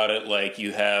think about it like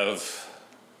you have,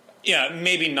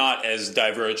 maybe not as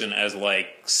divergent as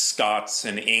Scots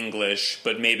and English,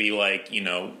 but maybe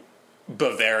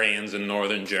Bavarians and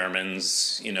Northern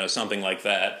Germans, something like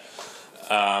that.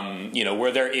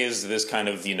 Where there is this kind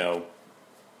of,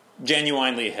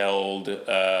 genuinely held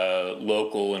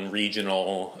local and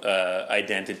regional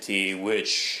identity,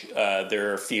 which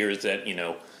there are fears that,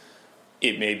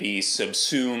 it may be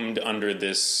subsumed under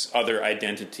this other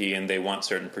identity and they want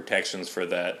certain protections for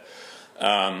that.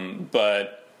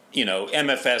 But,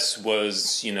 MFS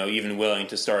was, even willing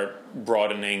to start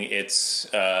broadening its,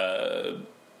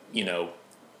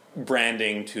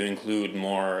 branding to include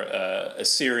more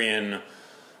Assyrian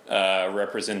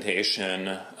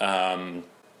representation.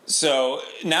 So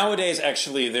nowadays,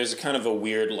 actually, there's a kind of a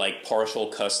weird, partial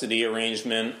custody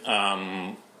arrangement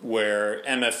where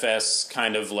MFS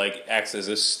kind of, acts as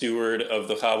a steward of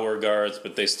the Khabur Guards,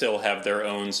 but they still have their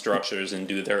own structures and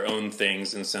do their own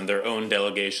things and send their own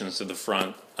delegations to the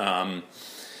front.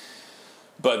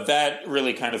 But that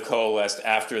really kind of coalesced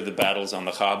after the battles on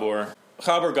the Khabur.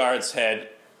 Khabur Guards had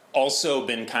also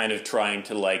been kind of trying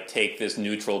to, take this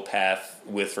neutral path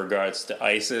with regards to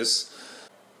ISIS.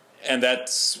 And that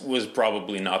was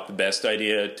probably not the best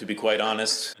idea, to be quite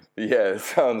honest. Yeah, it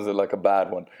sounds like a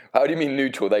bad one. How do you mean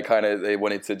neutral? They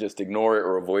wanted to just ignore it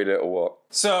or avoid it or what?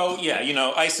 So,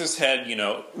 ISIS had,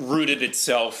 rooted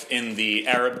itself in the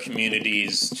Arab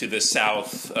communities to the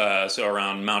south, so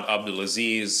around Mount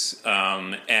Abdulaziz,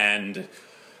 and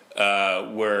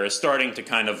were starting to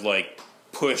kind of,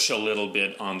 push a little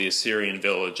bit on the Assyrian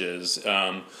villages.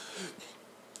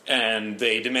 And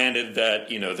they demanded that,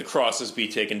 the crosses be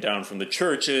taken down from the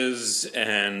churches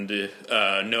and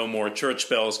no more church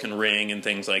bells can ring and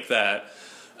things like that.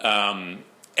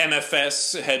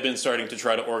 MFS had been starting to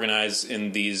try to organize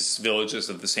in these villages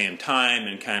at the same time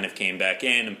and kind of came back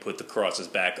in and put the crosses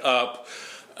back up.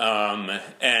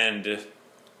 And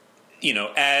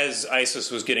as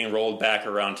ISIS was getting rolled back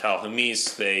around Tal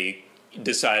Hamis, they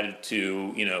decided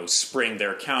to, spring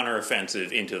their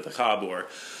counteroffensive into the Khabur.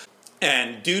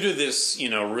 And due to this,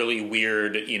 really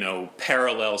weird,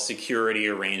 parallel security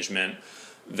arrangement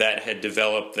that had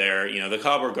developed there, the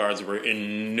Khabur guards were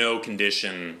in no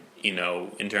condition,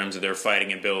 in terms of their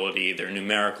fighting ability, their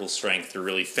numerical strength to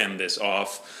really fend this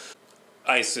off.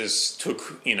 ISIS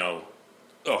took,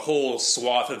 a whole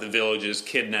swath of the villages,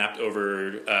 kidnapped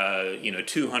over,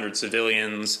 200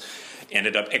 civilians,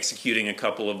 ended up executing a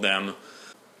couple of them.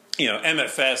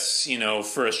 MFS,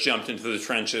 first jumped into the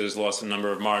trenches, lost a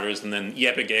number of martyrs, and then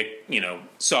Yepigei,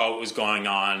 saw what was going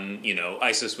on.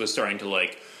 ISIS was starting to,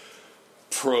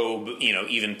 probe,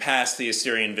 even past the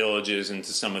Assyrian villages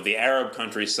into some of the Arab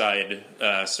countryside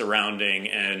surrounding,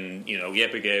 and,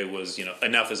 Yepigei was,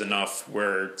 enough is enough,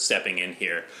 we're stepping in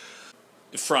here.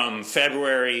 From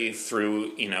February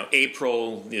through,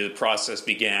 April, the process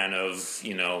began of,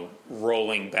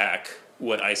 rolling back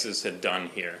what ISIS had done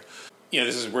here.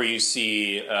 This is where you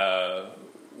see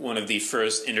one of the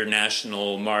first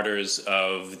international martyrs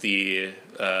of the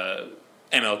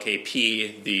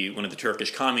MLKP, one of the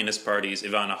Turkish communist parties,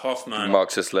 Ivana Hoffman.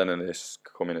 Marxist-Leninist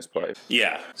Communist Party.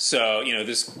 Yeah. So,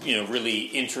 this, really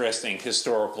interesting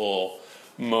historical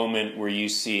moment where you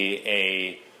see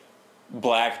a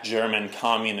black German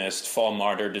communist fall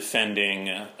martyr defending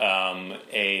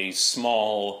a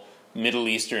small Middle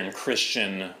Eastern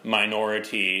Christian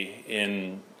minority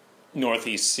in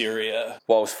northeast Syria,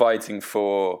 whilst fighting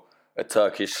for a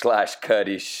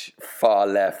Turkish/Kurdish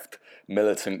far-left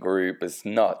militant group. It's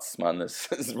nuts, man.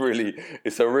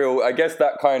 It's a real, I guess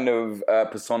that kind of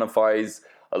personifies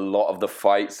a lot of the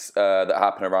fights that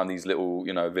happen around these little,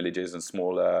 villages and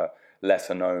smaller,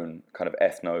 lesser-known kind of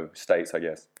ethno-states, I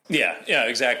guess. Yeah,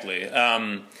 exactly.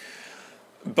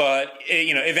 But,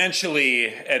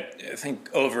 eventually, at, I think,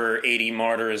 over 80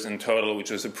 martyrs in total, which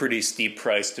was a pretty steep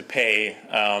price to pay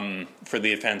for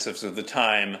the offensives of the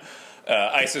time,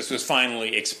 ISIS was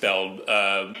finally expelled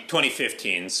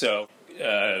 2015, so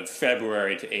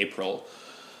February to April.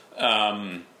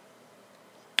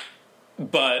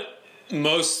 But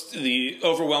the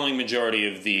overwhelming majority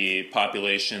of the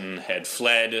population had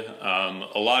fled.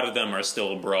 A lot of them are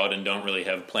still abroad and don't really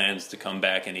have plans to come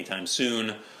back anytime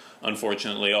soon,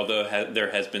 unfortunately, although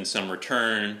there has been some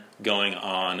return going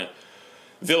on.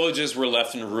 Villages were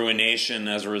left in ruination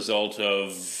as a result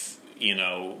of,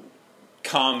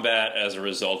 combat, as a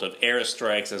result of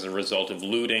airstrikes, as a result of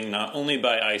looting, not only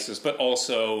by ISIS, but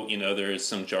also, there's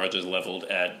some charges leveled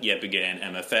at Yepigei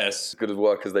and MFS. Good as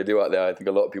work as they do out there, I think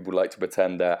a lot of people like to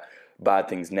pretend that bad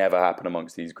things never happen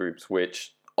amongst these groups,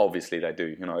 which obviously they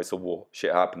do. It's a war.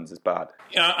 Shit happens. It's bad.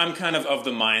 I'm kind of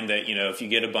the mind that, if you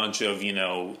get a bunch of,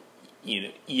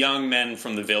 young men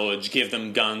from the village, give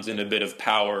them guns and a bit of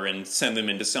power and send them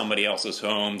into somebody else's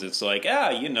homes, it's like,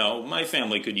 my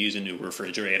family could use a new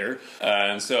refrigerator.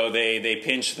 And so they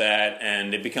pinch that,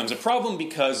 and it becomes a problem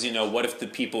because, what if the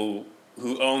people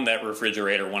who own that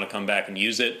refrigerator want to come back and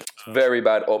use it? Very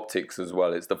bad optics as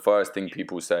well. It's the first thing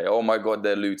people say. Oh my God,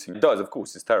 they're looting. It does, of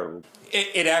course, it's terrible.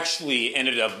 It actually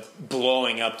ended up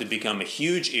blowing up to become a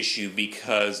huge issue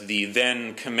because the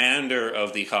then commander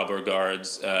of the Khabur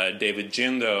guards, David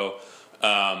Jindo,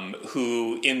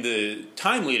 who in the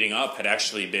time leading up had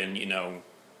actually been,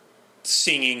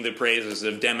 singing the praises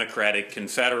of democratic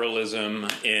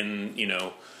confederalism in,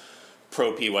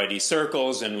 pro-PYD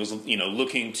circles, and was,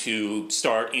 looking to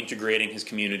start integrating his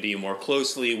community more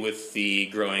closely with the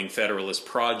growing Federalist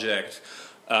Project.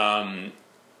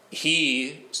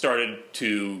 He started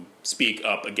to speak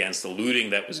up against the looting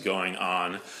that was going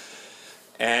on,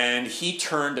 and he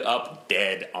turned up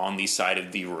dead on the side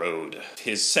of the road.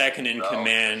 His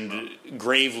second-in-command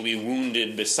gravely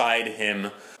wounded beside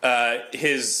him.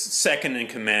 His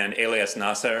second-in-command, Elias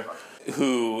Nasser,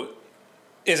 who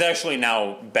is actually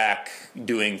now back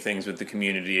doing things with the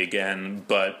community again,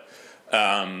 but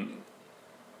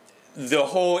the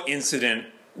whole incident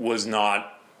was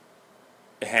not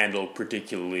handled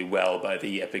particularly well by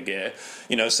the Yepigei.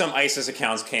 Some ISIS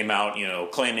accounts came out,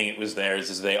 claiming it was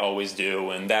theirs, as they always do,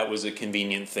 and that was a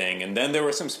convenient thing. And then there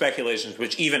were some speculations,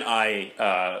 which even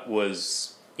I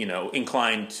was,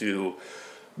 inclined to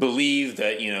believe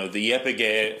that, the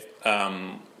Yepigei,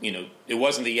 it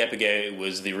wasn't the Yepigei, it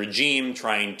was the regime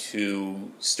trying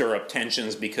to stir up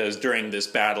tensions, because during this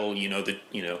battle, the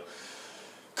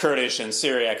Kurdish and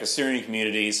Syriac Assyrian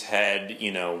communities had,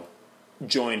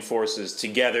 joined forces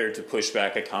together to push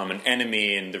back a common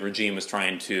enemy, and the regime was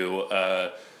trying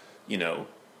to,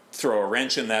 throw a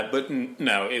wrench in that. But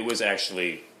no, it was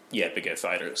actually Yepigei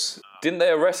fighters. Didn't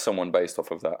they arrest someone based off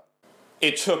of that?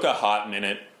 It took a hot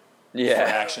minute.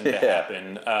 action to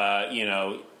happen.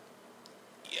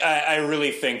 I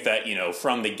really think that,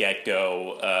 from the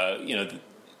get-go,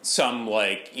 some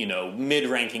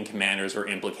mid-ranking commanders were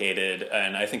implicated,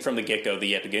 and I think from the get-go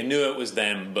the YPG knew it was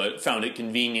them, but found it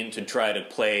convenient to try to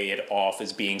play it off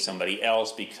as being somebody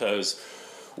else because,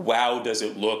 wow, does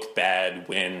it look bad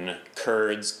when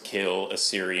Kurds kill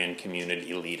Assyrian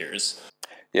community leaders.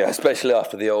 Yeah, especially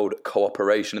after the old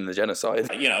cooperation in the genocide.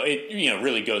 It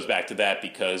really goes back to that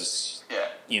because,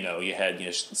 you had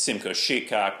Simko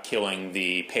Shikak killing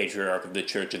the patriarch of the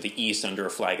Church of the East under a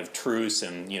flag of truce,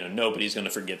 and, nobody's going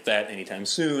to forget that anytime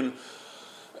soon.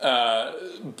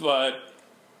 And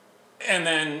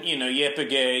then,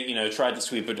 YPG, tried to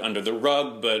sweep it under the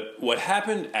rug, but what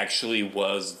happened actually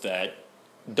was that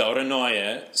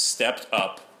Dauranoye stepped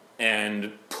up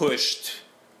and pushed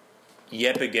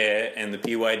YPG and the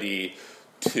PYD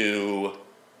to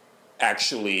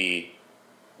actually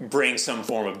bring some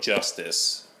form of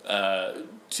justice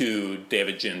to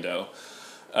David Jindo.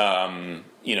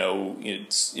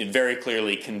 It very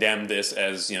clearly condemned this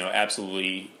as,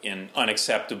 absolutely an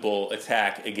unacceptable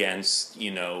attack against,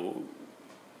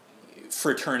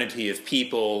 fraternity of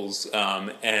peoples,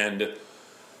 and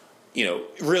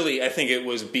really, I think it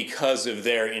was because of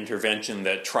their intervention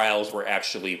that trials were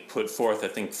actually put forth. I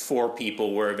think 4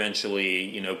 people were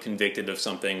eventually, convicted of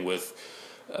something, with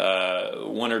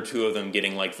 1 or 2 of them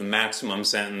getting the maximum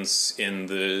sentence in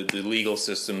the legal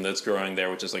system that's growing there,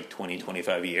 which is 20,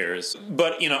 25 years.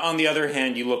 But, on the other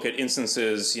hand, you look at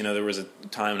instances, there was a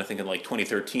time, I think in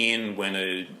 2013, when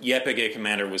a YPG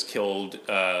commander was killed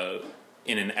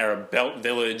in an Arab belt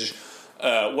village.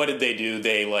 What did they do?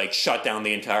 They shut down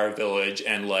the entire village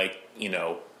and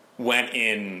went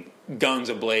in guns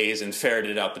ablaze and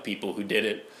ferreted out the people who did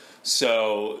it.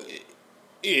 So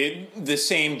the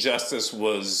same justice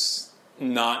was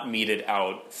not meted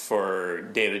out for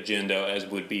David Jindo as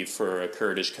would be for a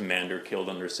Kurdish commander killed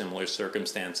under similar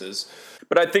circumstances.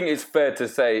 But I think it's fair to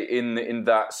say in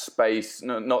that space,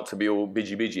 not to be all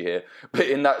bidgy here, but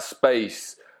in that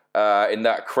space, in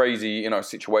that crazy,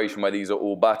 situation where these are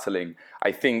all battling,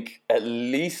 I think at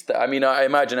least, I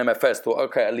imagine MFS thought,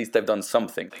 okay, at least they've done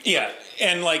something. Yeah,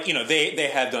 and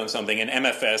they have done something, and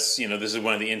MFS, this is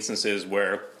one of the instances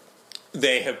where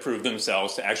they have proved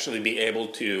themselves to actually be able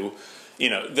to,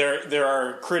 there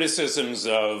are criticisms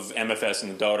of MFS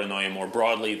and the Dauranoye more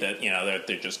broadly that, that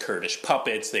they're just Kurdish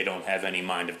puppets, they don't have any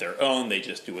mind of their own, they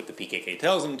just do what the PKK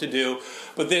tells them to do,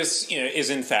 but this, is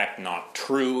in fact not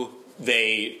true.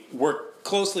 They work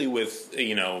closely with,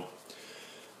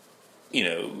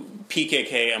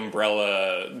 PKK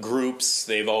umbrella groups.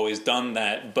 They've always done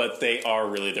that, but they are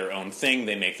really their own thing.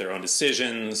 They make their own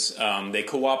decisions. They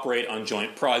cooperate on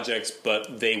joint projects,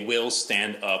 but they will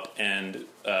stand up and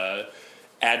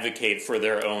advocate for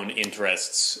their own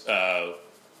interests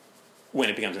when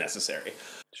it becomes necessary.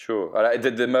 Sure.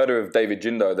 The murder of David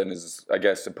Jindo then is, I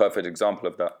guess, a perfect example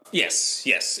of that.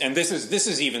 Yes. And this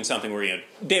is even something where,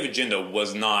 David Jindo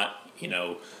was not,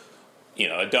 a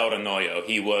Dauranoye.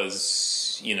 He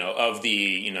was, of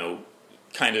the,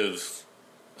 kind of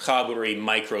Khaburi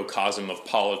microcosm of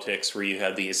politics where you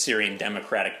had the Assyrian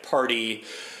Democratic Party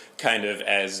kind of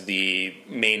as the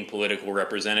main political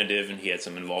representative, and he had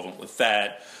some involvement with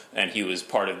that, and he was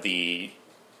part of the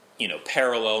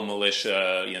parallel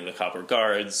militia, the Copper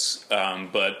Guards,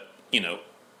 but,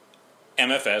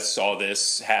 MFS saw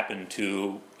this happen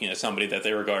to, somebody that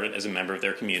they regarded as a member of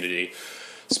their community,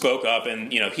 spoke up,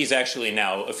 and, he's actually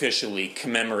now officially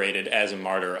commemorated as a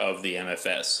martyr of the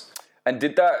MFS. And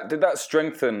did that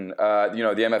strengthen, the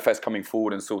MFS coming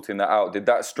forward and sorting that out? Did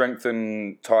that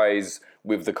strengthen ties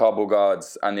with the Kabul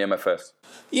Guards and the MFS?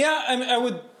 Yeah, I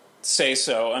would say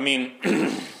so.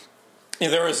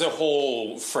 There was a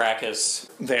whole fracas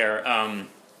there.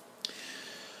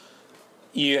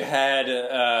 You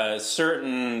had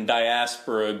certain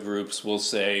diaspora groups, we'll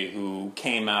say, who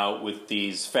came out with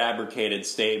these fabricated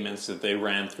statements that they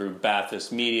ran through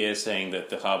Ba'athist media saying that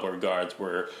the Khabur Guards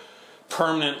were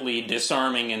permanently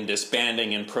disarming and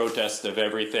disbanding in protest of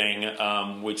everything,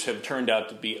 which have turned out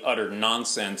to be utter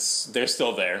nonsense. They're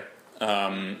still there,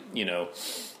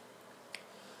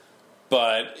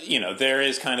 But, there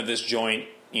is kind of this joint,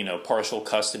 partial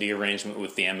custody arrangement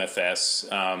with the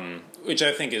MFS, which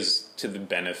I think is to the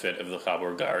benefit of the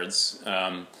Khabur Guards.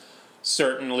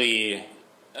 Certainly,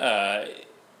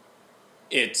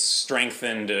 it's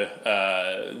strengthened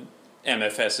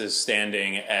MFS's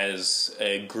standing as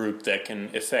a group that can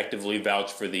effectively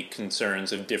vouch for the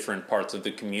concerns of different parts of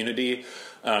the community.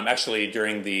 Actually,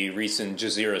 during the recent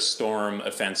Jazeera Storm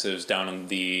offensives down in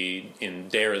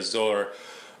Deir ez-Zor,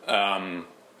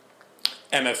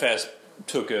 MFS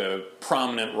took a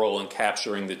prominent role in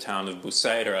capturing the town of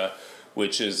Busayra,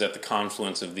 which is at the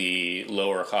confluence of the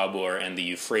lower Khabur and the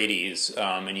Euphrates.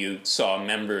 And you saw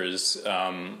members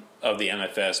of the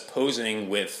MFS posing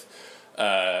with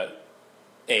a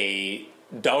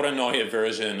Dauranoye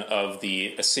version of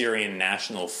the Assyrian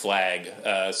national flag.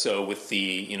 So with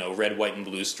the red, white, and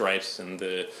blue stripes and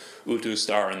the Utu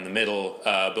star in the middle.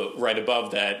 But right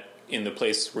above that, in the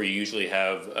place where you usually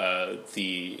have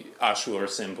the Ashur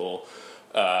symbol,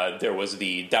 there was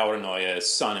the Dauranoye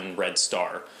sun and red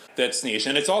star. That's niche,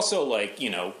 and it's also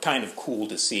kind of cool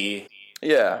to see.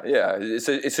 Yeah.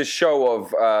 It's a show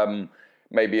of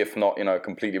maybe if not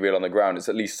completely real on the ground, it's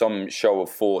at least some show of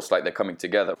force, like they're coming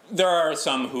together. There are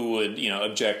some who would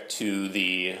object to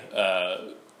the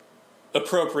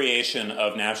appropriation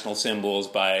of national symbols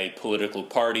by political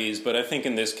parties, but I think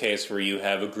in this case, where you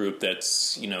have a group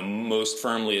that's most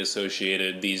firmly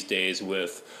associated these days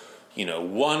with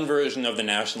one version of the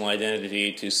national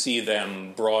identity, to see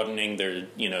them broadening their,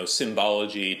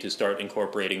 symbology to start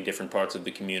incorporating different parts of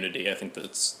the community, I think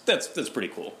that's pretty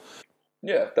cool.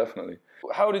 Yeah, definitely.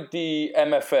 How did the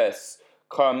MFS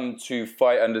come to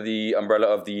fight under the umbrella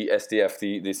of the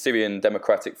SDF, the Syrian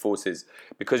Democratic Forces?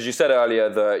 Because you said earlier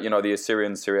that, the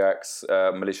Assyrian Syriacs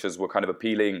militias were kind of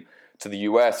appealing to the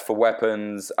US for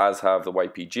weapons, as have the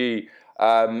YPG.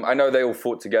 I know they all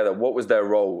fought together. What was their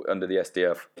role under the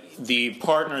SDF? The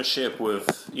partnership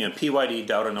with, PYD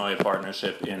Dauranoye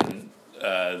partnership in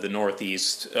the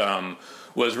Northeast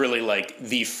was really like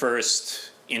the first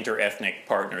inter-ethnic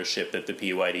partnership that the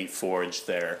PYD forged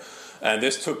there.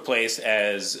 This took place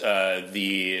as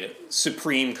the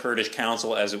Supreme Kurdish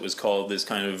Council, as it was called, this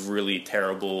kind of really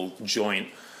terrible joint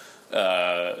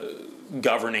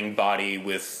governing body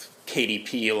with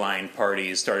KDP-aligned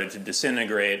parties started to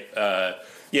disintegrate.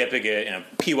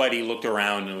 PYD looked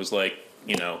around and was like,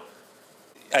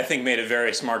 I think made a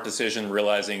very smart decision,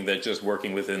 realizing that just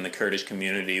working within the Kurdish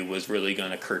community was really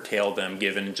going to curtail them,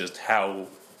 given just how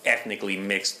ethnically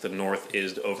mixed the North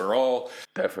is overall.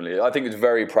 Definitely. I think it's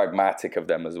very pragmatic of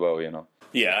them as well,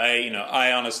 Yeah,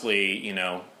 I honestly,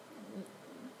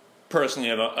 personally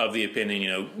of the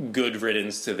opinion, good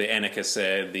riddance to the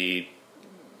NKS, the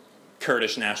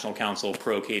Kurdish National Council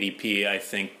pro-KDP. I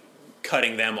think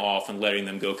cutting them off and letting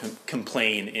them go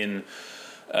complain in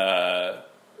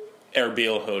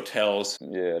Erbil hotels.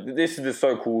 Yeah, this is the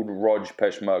so-called Roj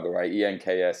Peshmerga, right?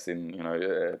 ENKS in,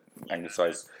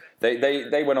 anglicized.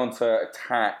 They went on to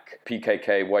attack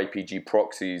PKK, YPG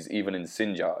proxies even in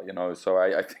Sinjar, so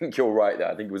I think you're right there.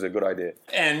 I think it was a good idea.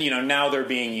 And, now they're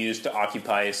being used to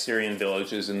occupy Syrian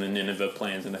villages in the Nineveh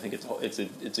plains, and I think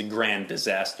it's a grand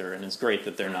disaster, and it's great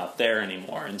that they're not there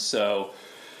anymore. And so,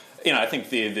 I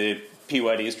think the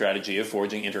PYD strategy of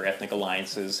forging inter-ethnic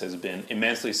alliances has been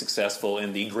immensely successful,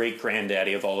 and the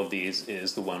great-granddaddy of all of these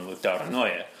is the one with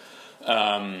Dauranoye.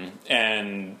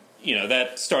 And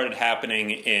that started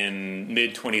happening in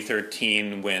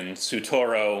mid-2013 when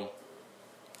Sutoro,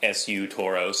 SU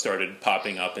Toro, started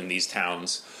popping up in these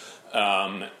towns.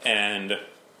 And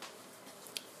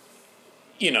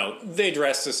they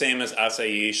dress the same as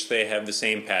Asayish. They have the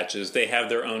same patches. They have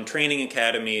their own training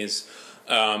academies.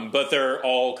 But they're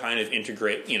all kind of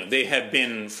integrated. They have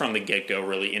been from the get-go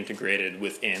really integrated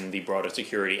within the broader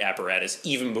security apparatus,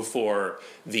 even before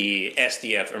the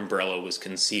SDF umbrella was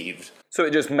conceived. So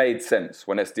it just made sense.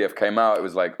 When SDF came out, it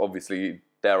was like, obviously,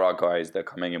 they're our guys. They're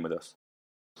coming in with us.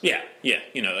 Yeah.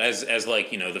 As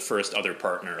the first other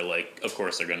partner, of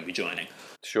course they're going to be joining.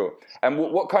 Sure. And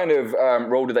what kind of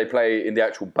role do they play in the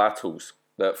actual battles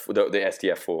that the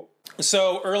SDF fought?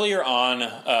 So earlier on,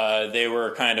 they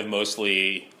were kind of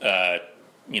mostly,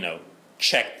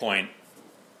 checkpoint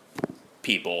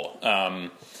people.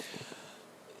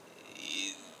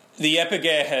 The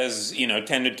EPG has,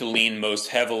 tended to lean most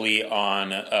heavily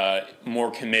on more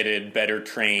committed, better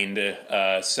trained,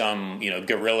 some,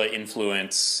 guerrilla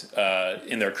influence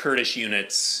in their Kurdish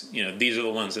units. These are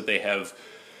the ones that they have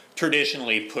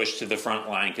traditionally pushed to the front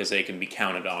line because they can be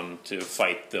counted on to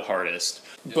fight the hardest.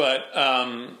 But,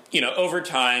 over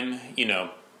time,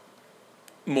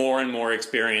 more and more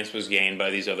experience was gained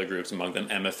by these other groups, among them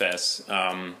MFS.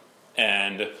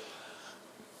 And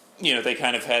they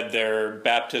kind of had their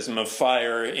baptism of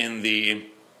fire in the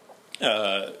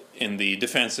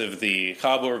defense of the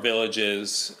Khabur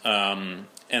villages, and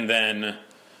then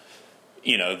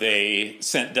they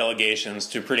sent delegations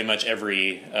to pretty much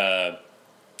every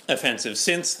offensive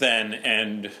since then,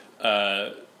 and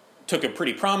took a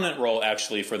pretty prominent role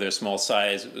actually for their small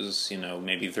size. It was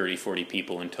maybe 30-40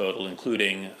 people in total,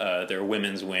 including their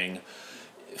women's wing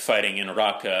fighting in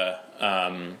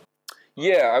Raqqa.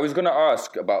 Yeah, I was going to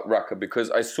ask about Raqqa because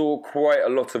I saw quite a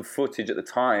lot of footage at the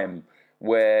time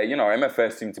where,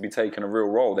 MFS seemed to be taking a real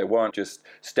role. They weren't just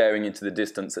staring into the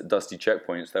distance at dusty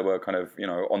checkpoints. They were kind of,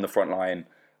 on the front line.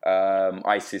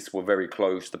 ISIS were very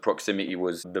close. The proximity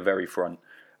was the very front.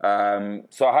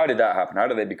 So how did that happen? How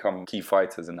did they become key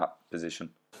fighters in that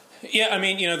position? Yeah, I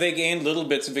mean, they gained little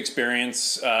bits of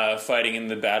experience fighting in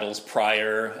the battles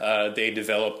prior. They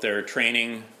developed their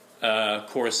training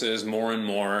courses more and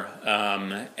more,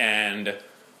 and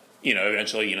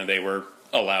eventually, they were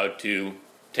allowed to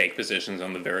take positions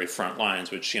on the very front lines.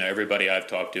 Which everybody I've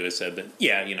talked to has said that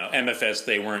MFS,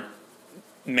 they weren't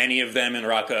many of them in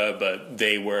Raqqa, but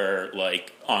they were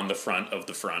like on the front of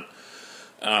the front.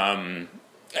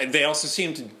 They also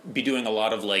seem to be doing a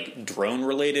lot of like drone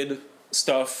related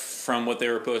stuff from what they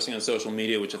were posting on social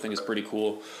media, which I think is pretty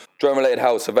cool. Drone-related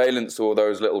how? Surveillance or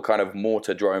those little kind of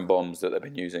mortar drone bombs that they've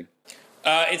been using?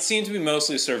 It seemed to be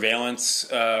mostly surveillance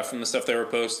from the stuff they were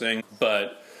posting,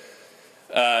 but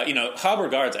Haber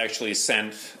Guards actually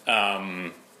sent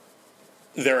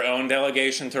their own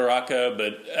delegation to Raqqa,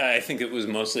 but I think it was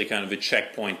mostly kind of a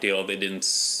checkpoint deal. They didn't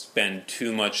spend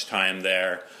too much time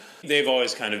there. They've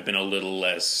always kind of been a little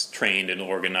less trained and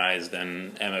organized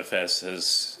than MFS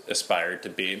has aspired to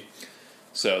be.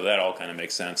 So that all kind of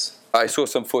makes sense. I saw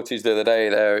some footage the other day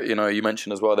there, you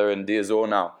mentioned as well they're in Deir Zor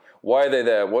now. Why are they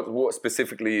there? What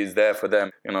specifically is there for them?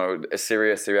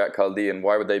 Assyria, Syriac, Chaldean,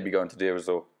 why would they be going to Deir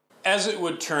Zor? As it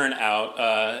would turn out,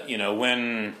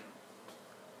 when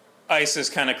ISIS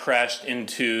kind of crashed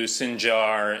into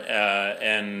Sinjar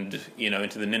and,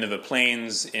 into the Nineveh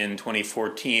Plains in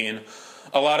 2014,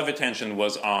 a lot of attention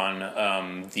was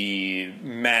on the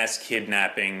mass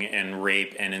kidnapping and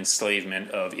rape and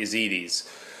enslavement of Yazidis.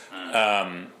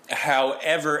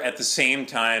 However, at the same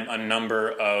time, a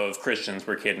number of Christians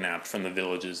were kidnapped from the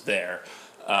villages there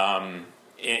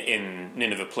in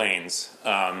Nineveh Plains.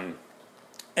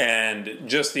 And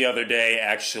just the other day,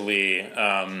 actually,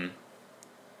 a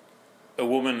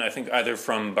woman, I think either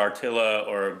from Bartilla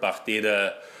or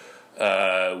Bakhtida,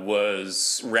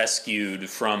 was rescued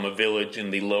from a village in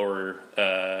the lower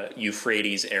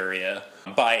Euphrates area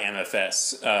by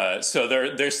MFS. So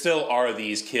there still are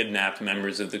these kidnapped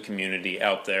members of the community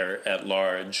out there at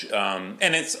large.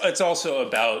 And it's also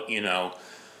about,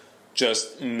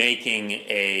 just making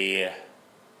a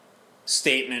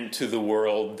statement to the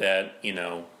world that,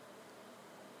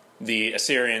 the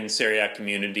Assyrian Syriac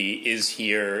community is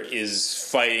here, is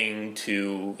fighting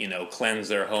to, cleanse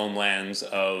their homelands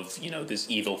of, this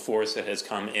evil force that has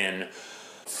come in.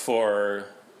 For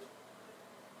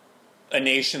a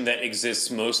nation that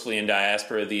exists mostly in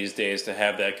diaspora these days to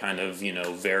have that kind of,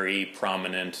 very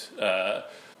prominent,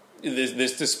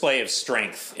 this display of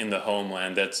strength in the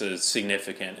homeland, that's a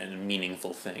significant and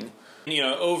meaningful thing.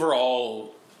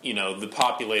 Overall, the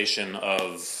population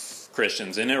of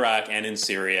Christians in Iraq and in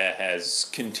Syria has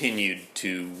continued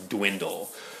to dwindle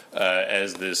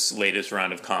as this latest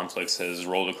round of conflicts has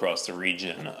rolled across the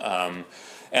region.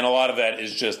 And a lot of that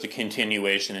is just a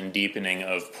continuation and deepening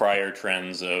of prior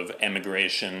trends of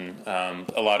emigration.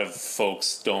 A lot of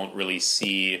folks don't really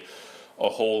see a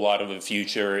whole lot of a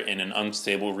future in an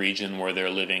unstable region where they're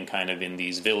living kind of in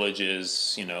these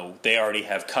villages. They already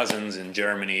have cousins in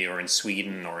Germany or in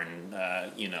Sweden or in,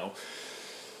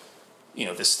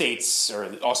 the States or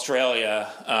Australia,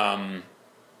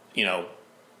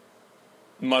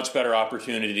 much better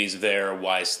opportunities there.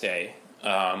 Why stay?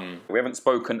 We haven't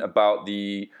spoken about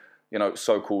the,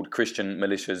 so-called Christian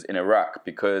militias in Iraq,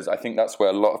 because I think that's where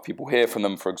a lot of people hear from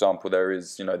them. For example, there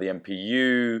is, the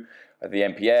MPU, the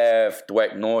MPF,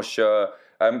 Dwek Norsha.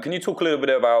 Can you talk a little bit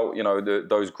about,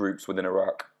 those groups within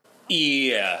Iraq?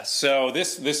 Yeah, so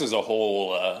this is a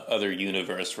whole other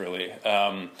universe, really.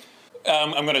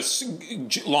 I'm going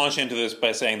to launch into this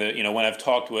by saying that, when I've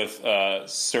talked with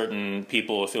certain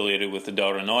people affiliated with the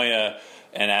Dora Noya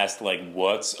and asked,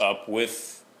 what's up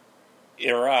with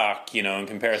Iraq, in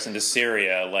comparison to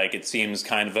Syria, it seems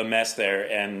kind of a mess there.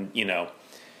 And,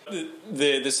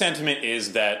 the sentiment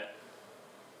is that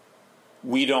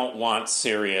we don't want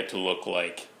Syria to look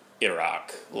like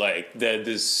Iraq.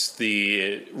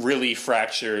 The really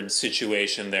fractured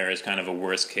situation there is kind of a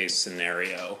worst case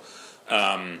scenario.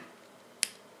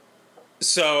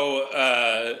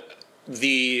 So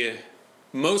the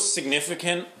most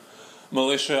significant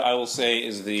militia, I will say,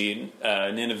 is the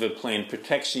Nineveh Plain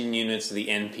Protection Units, the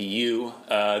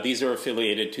NPU. These are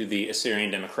affiliated to the Assyrian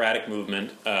Democratic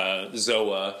Movement,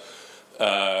 ZOA,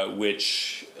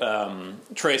 which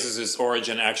traces its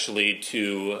origin actually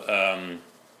to...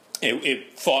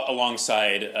 It fought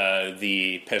alongside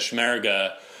the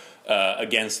Peshmerga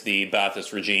against the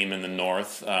Ba'athist regime in the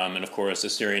north. And of course,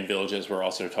 Assyrian villages were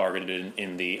also targeted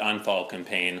in the Anfal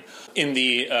campaign. In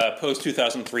the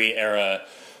post-2003 era,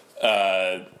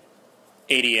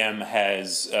 ADM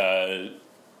has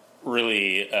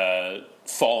really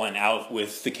fallen out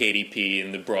with the KDP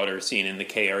and the broader scene in the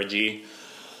KRG.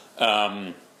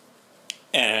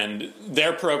 And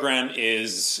their program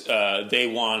is they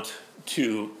want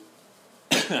to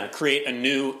create a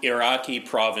new Iraqi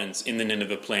province in the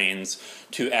Nineveh Plains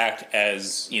to act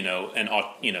as,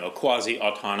 a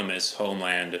quasi-autonomous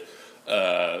homeland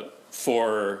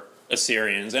for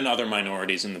Assyrians and other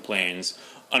minorities in the plains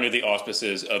under the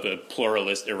auspices of a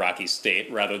pluralist Iraqi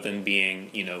state, rather than being,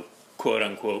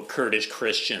 quote-unquote Kurdish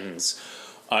Christians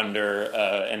under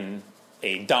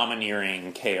a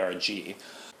domineering KRG.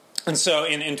 And so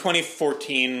in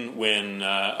 2014, when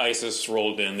ISIS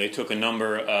rolled in, they took a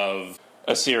number of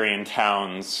Assyrian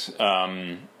towns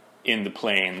in the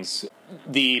plains.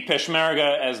 The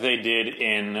Peshmerga, as they did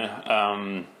in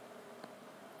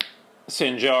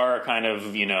Sinjar, kind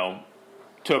of,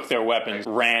 took their weapons,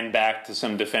 ran back to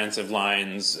some defensive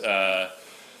lines. And,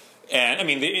 I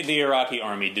mean, the Iraqi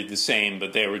army did the same,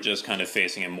 but they were just kind of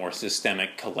facing a more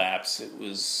systemic collapse. It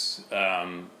was,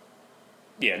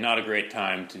 not a great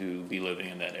time to be living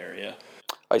in that area.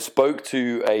 I spoke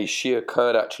to a Shia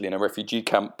Kurd, actually, in a refugee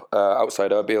camp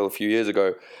outside Erbil a few years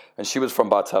ago, and she was from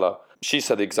Bartella. She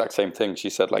said the exact same thing. She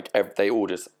said, they all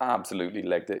just absolutely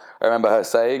legged it. I remember her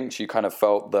saying she kind of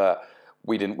felt that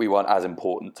we weren't as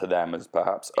important to them as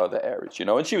perhaps other areas,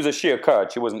 and she was a Shia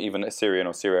Kurd. She wasn't even Assyrian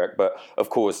or Syriac, but of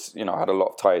course, had a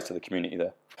lot of ties to the community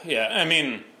there. Yeah, I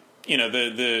mean,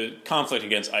 the conflict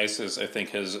against ISIS, I think,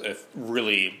 has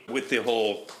really, with the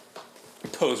whole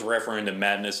post-referendum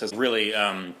madness, has really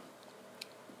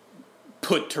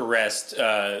put to rest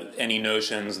any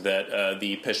notions that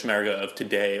the Peshmerga of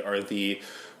today are the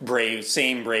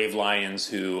same brave lions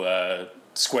who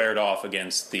squared off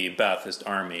against the Ba'athist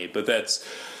army. But that's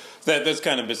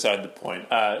kind of beside the point.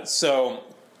 So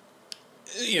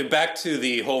back to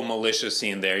the whole militia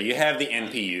scene there. You have the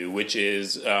NPU, which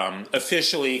is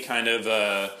officially kind of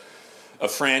a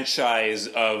franchise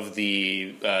of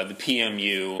the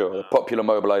PMU. Sure, the Popular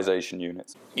Mobilization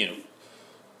Units.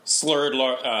 Slurred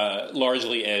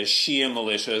largely as Shia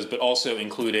militias, but also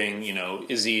including,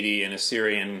 Yazidi and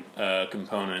Assyrian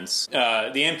components. The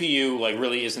NPU,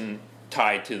 really isn't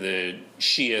tied to the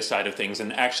Shia side of things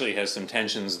and actually has some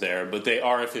tensions there, but they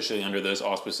are officially under those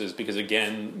auspices because,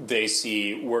 again, they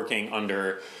see working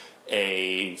under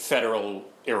a federal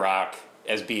Iraq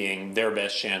as being their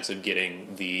best chance of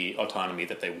getting the autonomy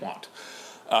that they want.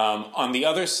 On the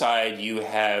other side, you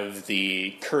have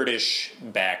the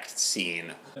Kurdish-backed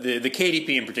scene. The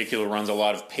KDP in particular runs a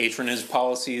lot of patronage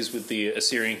policies with the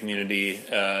Assyrian community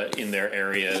in their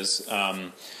areas,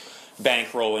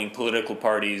 bankrolling political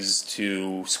parties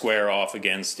to square off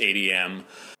against ADM.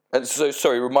 And so,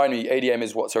 sorry, remind me, ADM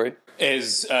is what, sorry?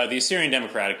 Is the Assyrian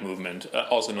Democratic Movement,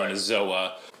 also known as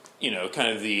ZOA,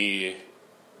 kind of the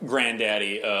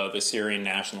granddaddy of Assyrian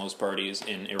nationalist parties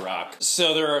in Iraq.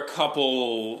 So there are a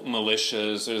couple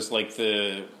militias. There's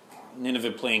the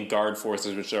Nineveh Plain Guard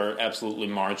forces, which are absolutely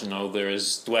marginal.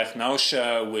 There's Dwech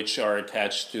Nausha, which are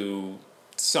attached to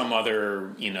some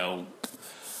other,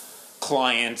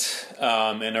 client,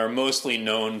 and are mostly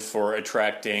known for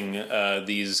attracting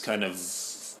these kind of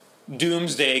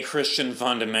doomsday Christian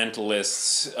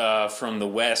fundamentalists from the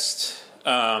West.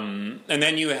 And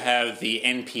then you have the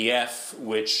NPF,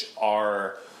 which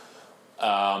are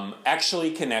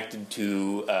actually connected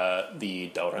to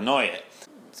the Dauranoye.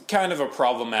 It's kind of a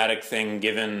problematic thing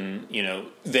given,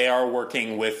 they are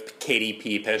working with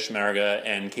KDP Peshmerga,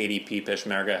 and KDP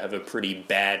Peshmerga have a pretty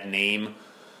bad name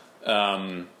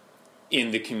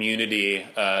in the community.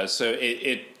 So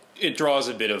it draws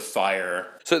a bit of fire.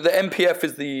 So the NPF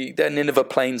is they're Nineveh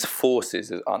Plains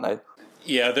forces, aren't they?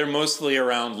 Yeah, they're mostly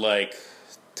around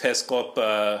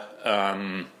Tesklopa,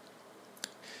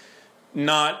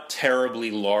 not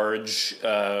terribly large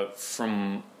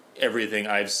from everything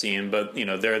I've seen, but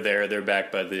they're there. They're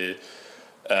backed by the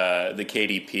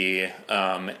KDP,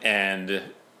 and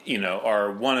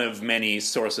are one of many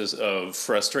sources of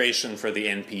frustration for the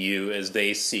NPU as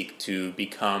they seek to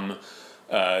become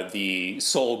the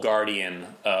sole guardian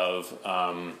of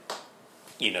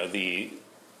the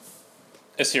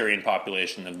Assyrian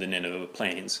population of the Nineveh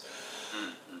Plains.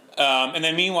 And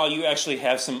then meanwhile, you actually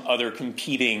have some other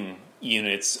competing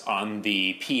units on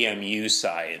the PMU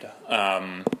side.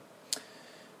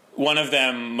 One of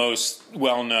them, most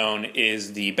well-known,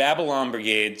 is the Babylon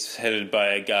Brigades, headed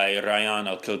by a guy, Rayyan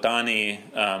al-Kildani,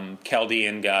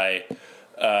 Chaldean guy.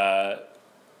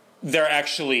 they're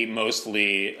actually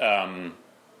mostly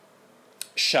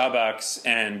Shabaks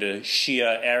and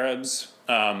Shia Arabs,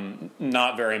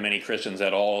 not very many Christians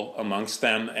at all amongst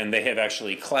them, and they have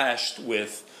actually clashed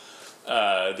with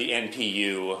the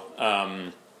NPU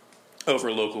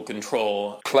over local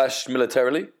control. Clashed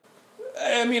militarily?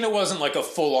 I mean, it wasn't like a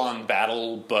full-on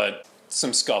battle, but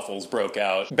some scuffles broke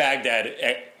out.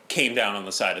 Baghdad came down on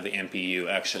the side of the NPU,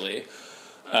 actually.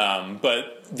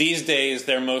 But these days,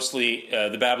 they're mostly,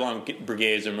 the Babylon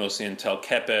brigades are mostly in Tel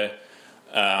Kepe,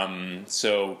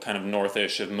 so kind of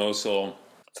northish of Mosul.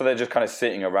 So they're just kind of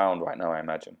sitting around right now, I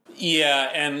imagine. Yeah,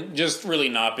 and just really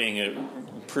not being a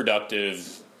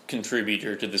productive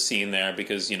contributor to the scene there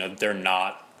because, they're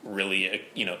not really,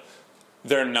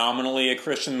 they're nominally a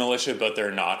Christian militia, but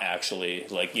they're not actually.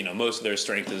 Most of their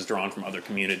strength is drawn from other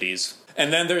communities.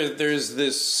 And then there's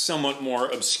this somewhat more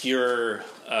obscure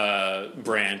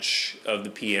branch of the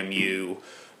PMU,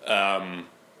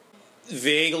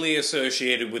 vaguely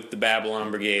associated with the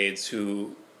Babylon brigades,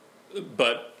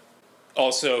 but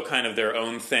also kind of their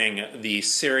own thing, the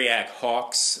Syriac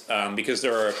Hawks, because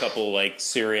there are a couple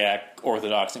Syriac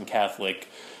Orthodox and Catholic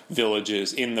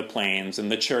villages in the plains,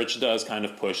 and the church does kind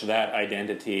of push that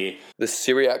identity. The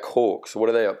Syriac Hawks, what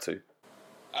are they up to?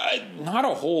 Not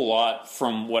a whole lot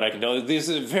from what I can tell. This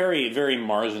is a very, very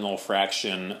marginal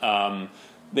fraction.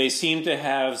 They seem to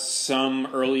have some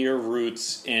earlier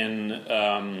roots in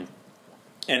an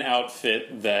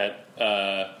outfit that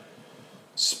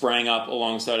sprang up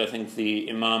alongside, I think, the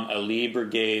Imam Ali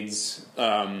brigades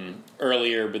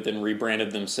earlier, but then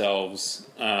rebranded themselves.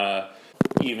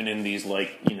 Even in these,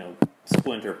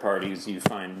 splinter parties, you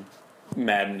find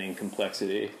maddening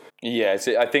complexity. Yeah,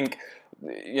 I think,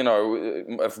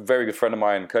 a very good friend of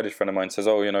mine, Kurdish friend of mine, says,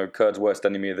 Kurds' worst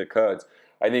enemy are the Kurds.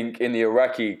 I think in the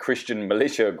Iraqi Christian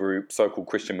militia group, so-called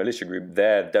Christian militia group,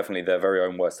 they're definitely their very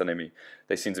own worst enemy.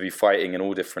 They seem to be fighting in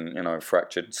all different,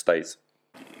 fractured states.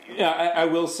 Yeah, I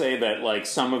will say that,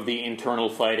 some of the internal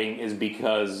fighting is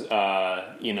because,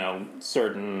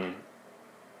 certain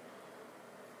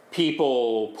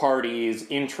people, parties,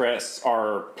 interests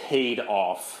are paid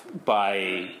off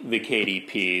by the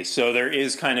KDP. So there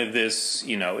is kind of this,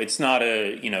 it's not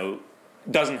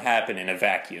doesn't happen in a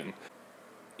vacuum.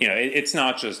 It's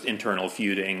not just internal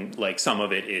feuding, some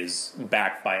of it is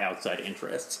backed by outside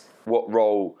interests. What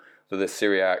role do the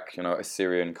Syriac,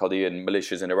 Assyrian, Chaldean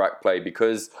militias in Iraq play?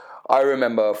 Because I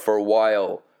remember for a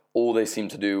while, all they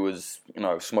seemed to do was,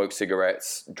 smoke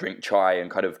cigarettes, drink chai,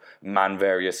 and kind of man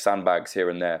various sandbags here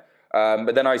and there.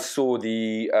 But then I saw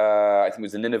I think it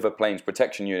was the Nineveh Plains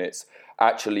Protection Units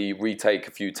actually retake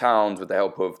a few towns with the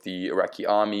help of the Iraqi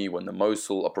army when the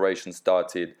Mosul operation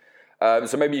started.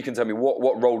 So maybe you can tell me,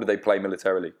 what role do they play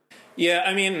militarily? Yeah,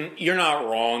 I mean, you're not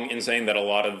wrong in saying that a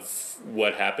lot of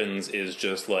what happens is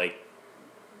just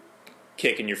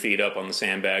kicking your feet up on the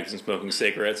sandbags and smoking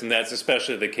cigarettes, and that's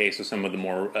especially the case with some of the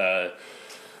more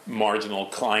marginal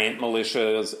client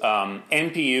militias.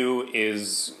 NPU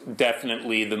is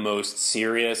definitely the most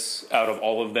serious out of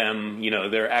all of them.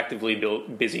 They're actively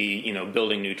busy,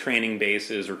 building new training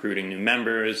bases, recruiting new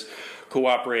members,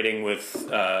 cooperating with,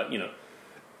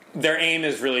 their aim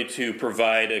is really to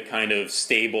provide a kind of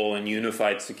stable and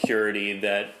unified security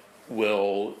that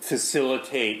will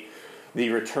facilitate the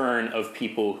return of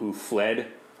people who fled.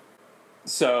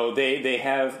 So they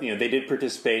have, they did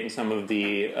participate in some of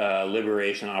the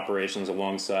liberation operations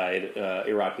alongside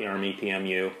Iraqi Army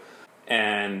PMU.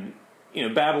 And,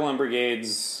 Babylon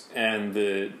brigades and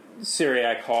the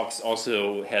Syriac Hawks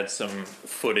also had some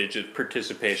footage of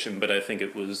participation, but I think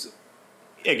it was,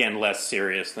 again, less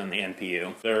serious than the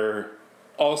NPU. They're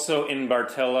also in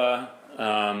Bartella,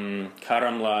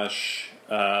 Karamlash,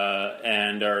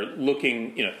 and are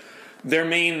looking, their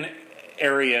main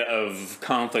area of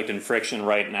conflict and friction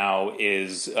right now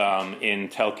is in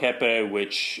Tel Kepe,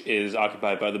 which is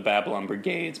occupied by the Babylon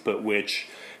brigades, but which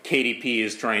KDP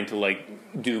is trying to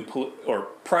do, or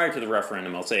prior to the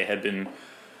referendum, I'll say, had been,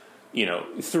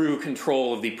 through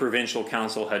control of the provincial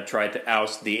council, had tried to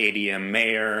oust the ADM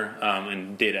mayor,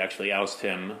 and did actually oust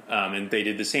him. And they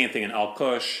did the same thing in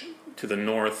Al-Qush to the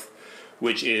north,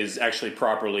 which is actually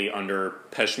properly under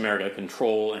Peshmerga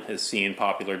control and has seen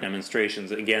popular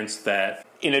demonstrations against that.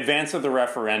 In advance of the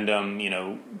referendum,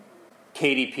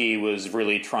 KDP was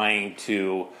really trying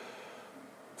to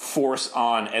force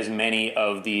on as many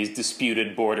of these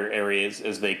disputed border areas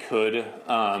as they could,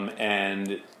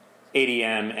 and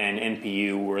ADM and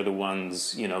NPU were the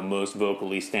ones, most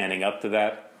vocally standing up to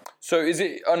that. So is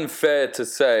it unfair to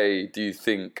say, do you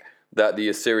think, that the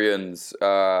Assyrians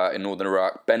in northern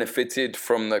Iraq benefited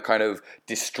from the kind of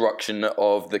destruction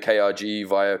of the KRG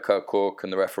via Kirkuk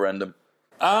and the referendum?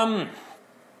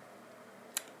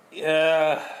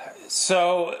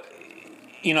 So,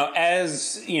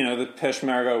 as, the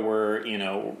Peshmerga were,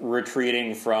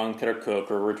 retreating from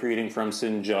Kirkuk or retreating from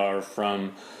Sinjar,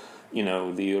 from,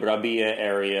 the Rabia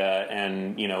area,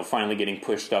 and, finally getting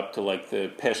pushed up to, like,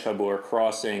 the Peshkabur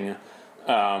crossing,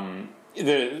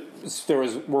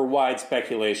 were wide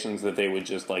speculations that they would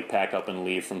just, like, pack up and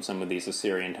leave from some of these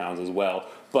Assyrian towns as well,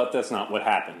 but that's not what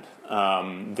happened.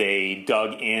 They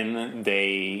dug in,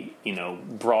 they,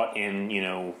 brought in,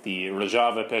 the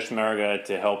Rojava Peshmerga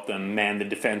to help them man the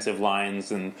defensive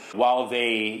lines, and while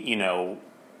they,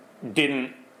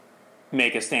 didn't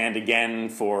make a stand again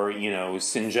for,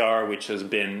 Sinjar, which has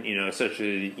been, such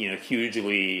a,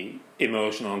 hugely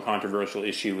emotional and controversial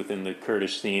issue within the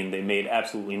Kurdish scene, they made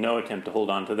absolutely no attempt to hold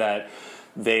on to that.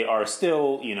 They are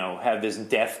still, have this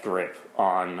death grip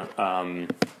on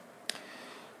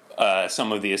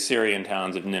some of the Assyrian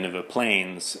towns of Nineveh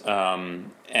Plains,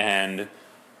 and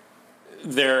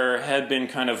there had been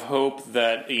kind of hope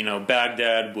that,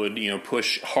 Baghdad would,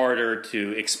 push harder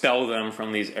to expel them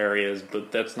from these areas,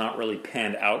 but that's not really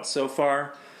panned out so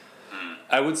far.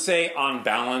 I would say, on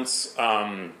balance,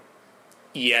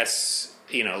 yes,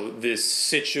 this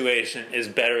situation is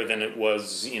better than it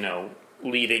was,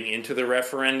 leading into the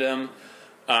referendum,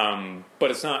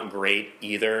 but it's not great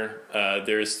either.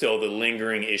 There's still the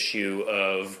lingering issue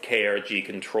of KRG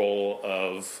control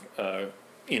of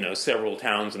several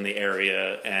towns in the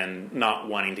area and not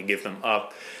wanting to give them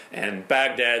up. And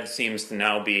Baghdad seems to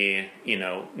now be,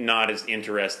 not as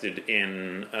interested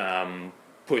in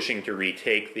pushing to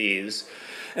retake these.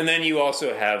 And then you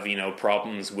also have,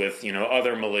 problems with,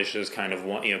 other militias kind of,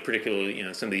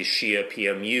 particularly, some of these Shia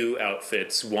PMU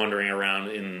outfits wandering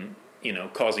around in,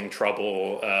 causing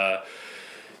trouble,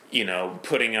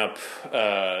 putting up,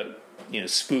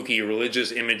 spooky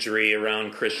religious imagery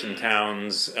around Christian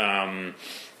towns.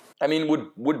 I mean,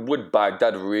 would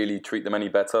Baghdad really treat them any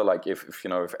better? Like, if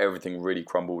everything really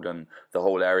crumbled and the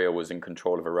whole area was in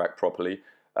control of Iraq properly,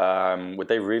 would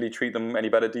they really treat them any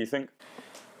better, do you think?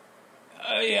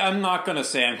 I'm not going to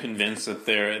say I'm convinced that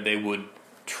they would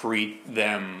treat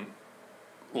them,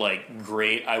 like,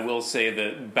 great. I will say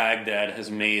that Baghdad has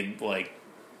made, like,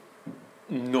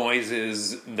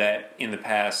 noises that in the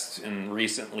past and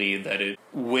recently that it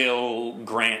will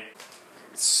grant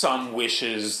some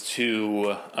wishes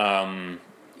to,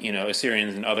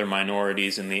 Assyrians and other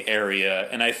minorities in the area.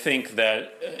 And I think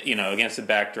that, against the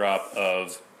backdrop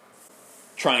of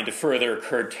trying to further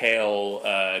curtail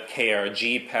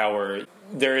KRG power,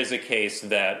 there is a case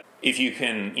that if you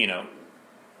can,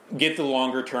 get the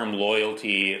longer-term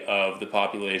loyalty of the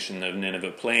population of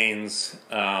Nineveh Plains,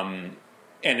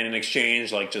 and in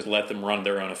exchange, like, just let them run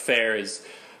their own affairs,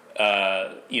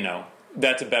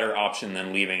 that's a better option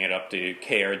than leaving it up to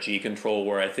KRG control,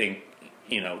 where I think,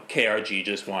 KRG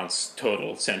just wants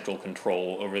total central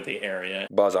control over the area.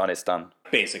 Bazanistan.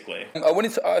 Basically. I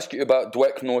wanted to ask you about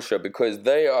Dwek Nosha, because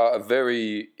they are a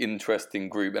very interesting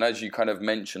group. And as you kind of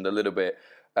mentioned a little bit,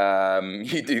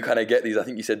 you do kind of get these, I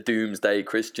think you said, doomsday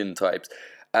Christian types.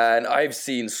 And I've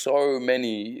seen so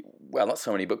many, well, not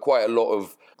so many, but quite a lot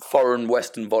of foreign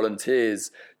Western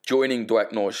volunteers joining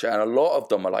Dwek Nosha, and a lot of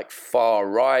them are like far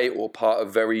right or part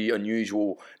of very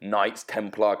unusual Knights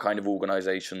Templar kind of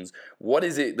organizations. What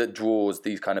is it that draws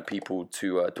these kind of people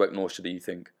to Dwek Nosha, do you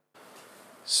think?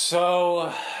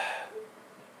 So,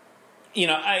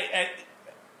 I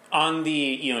on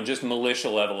the, just militia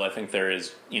level, I think there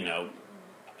is,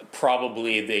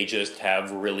 probably they just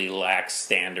have really lax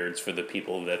standards for the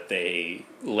people that they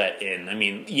let in. I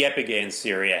mean, Yepige in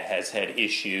Syria has had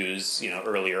issues,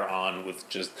 earlier on with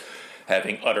just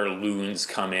having utter loons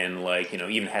come in, like,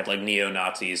 even had, like,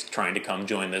 neo-Nazis trying to come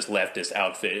join this leftist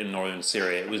outfit in northern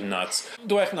Syria. It was nuts.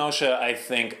 Dwek Nosha, I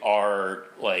think, are,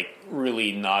 like,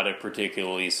 really not a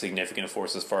particularly significant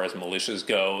force as far as militias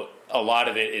go. A lot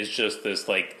of it is just this,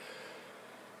 like,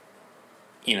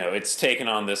 it's taken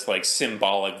on this, like,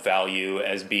 symbolic value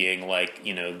as being, like,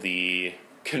 the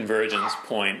convergence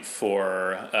point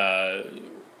for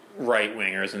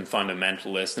right-wingers and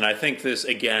fundamentalists. And I think this,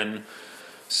 again,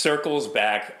 circles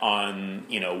back on,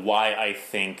 why I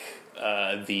think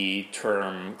the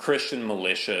term Christian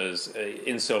militias,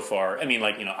 insofar, I mean,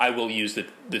 like, I will use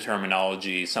the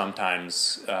terminology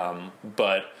sometimes,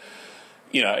 but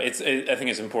I think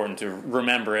it's important to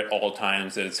remember at all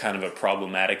times that it's kind of a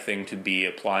problematic thing to be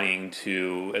applying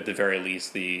to, at the very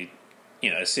least, the,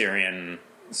 Assyrian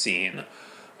scene,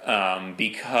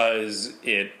 because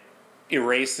it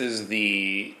erases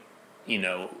the,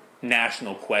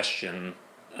 national question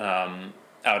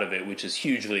out of it, which is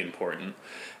hugely important,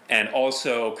 and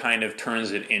also kind of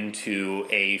turns it into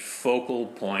a focal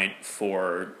point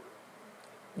for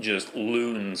just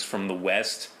loons from the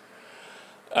West,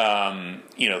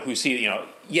 who see,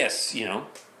 yes,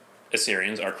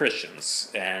 Assyrians are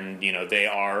Christians, and, they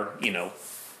are,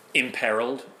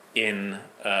 imperiled in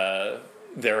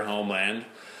their homeland.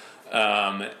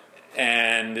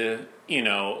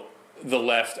 The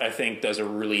left, I think, does a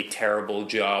really terrible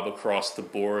job across the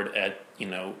board at,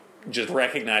 just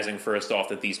recognizing first off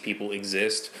that these people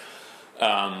exist.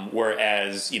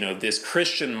 Whereas, this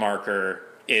Christian marker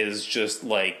is just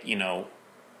like,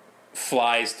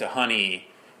 flies to honey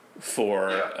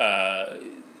for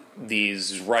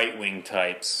these right-wing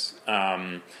types.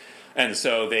 And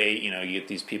so they, you get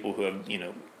these people who have,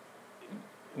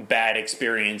 bad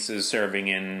experiences serving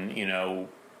in,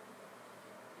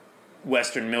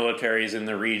 Western militaries in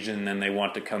the region, and they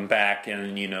want to come back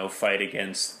and, fight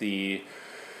against the,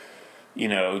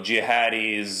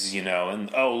 jihadis,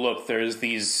 and, oh, look, there's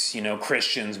these,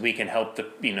 Christians, we can help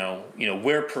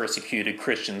we're persecuted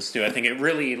Christians too. I think it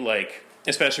really, like,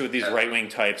 especially with these right-wing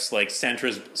types, like,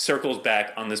 circles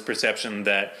back on this perception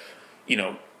that,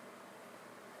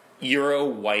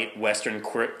 Euro-white Western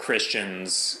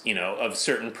Christians, of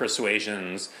certain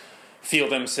persuasions, feel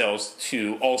themselves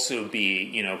to also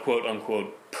be,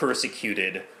 quote-unquote,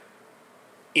 persecuted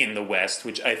in the West,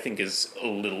 which I think is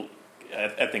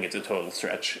I think it's a total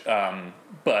stretch.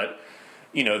 But,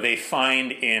 they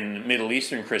find in Middle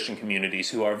Eastern Christian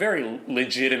communities who are very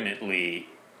legitimately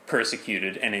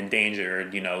persecuted and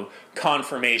endangered,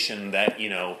 confirmation that,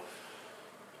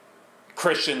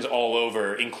 Christians all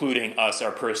over, including us,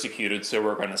 are persecuted, so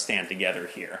we're going to stand together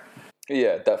here.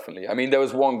 Yeah, definitely. I mean, there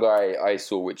was one guy I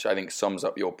saw which I think sums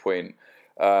up your point.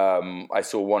 I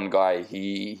saw one guy,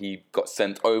 he got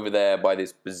sent over there by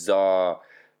this bizarre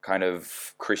kind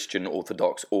of Christian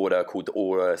Orthodox order called the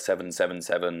Order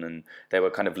 777, and they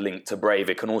were kind of linked to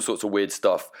Breivik and all sorts of weird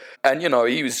stuff. And,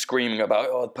 he was screaming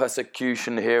about,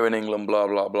 persecution here in England, blah,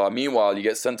 blah, blah. Meanwhile, you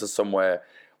get sent to somewhere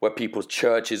where people's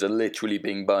churches are literally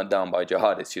being burnt down by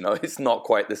jihadists, It's not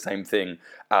quite the same thing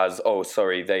as,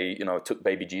 they, took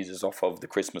baby Jesus off of the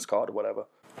Christmas card or whatever.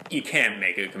 You can't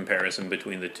make a comparison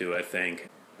between the two, I think.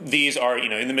 These are,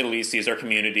 in the Middle East, these are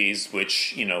communities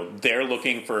which, they're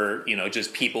looking for,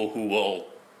 just people who will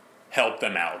help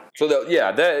them out. So,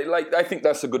 I think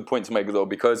that's a good point to make, though,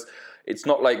 because it's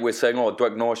not like we're saying,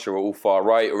 Dwek Norsha are all far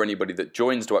right, or anybody that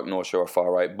joins Dwek Norsha are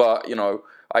far right. But,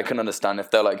 I can understand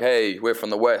if they're like, hey, we're from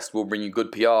the West, we'll bring you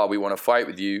good PR, we want to fight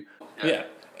with you. Yeah.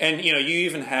 And, you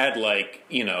even had, like,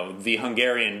 the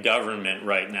Hungarian government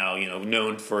right now,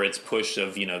 known for its push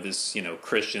of, this,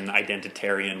 Christian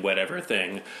identitarian whatever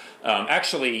thing,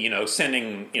 actually,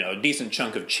 sending, a decent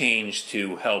chunk of change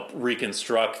to help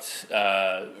reconstruct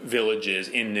villages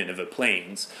in Nineveh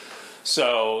Plains.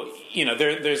 So,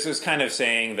 there's this kind of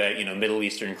saying that, Middle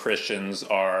Eastern Christians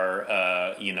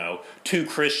are, too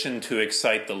Christian to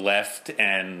excite the left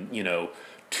and,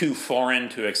 too foreign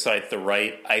to excite the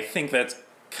right. I think that's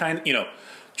kind of,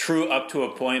 true up to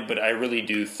a point, but I really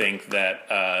do think that,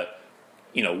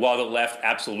 while the left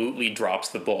absolutely drops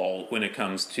the ball when it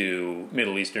comes to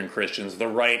Middle Eastern Christians, the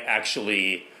right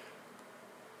actually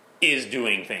is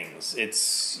doing things.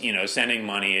 It's, sending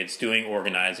money, it's doing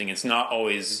organizing. It's not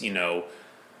always, in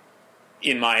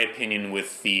my opinion,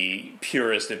 with the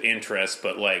purest of interests,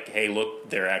 but like, hey, look,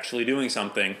 they're actually doing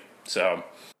something. So,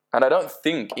 and I don't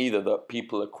think either that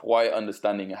people are quite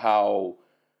understanding how,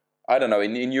 I don't know,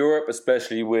 in Europe,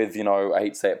 especially with, I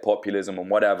hate to say it, populism and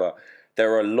whatever,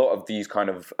 there are a lot of these kind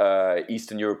of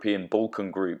Eastern European Balkan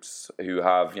groups who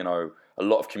have, a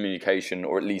lot of communication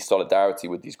or at least solidarity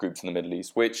with these groups in the Middle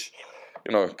East, which,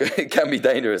 it can be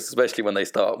dangerous, especially when they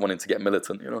start wanting to get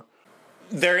militant,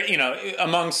 They're,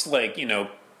 amongst, like,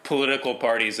 political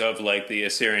parties of, like, the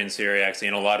Assyrian Syriacs,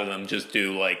 a lot of them just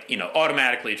do, like,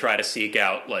 automatically try to seek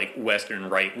out, like, Western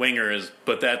right-wingers,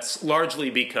 but that's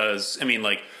largely because,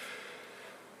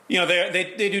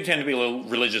 they do tend to be a little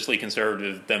religiously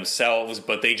conservative themselves,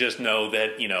 but they just know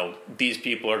that, these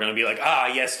people are going to be like,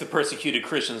 yes, the persecuted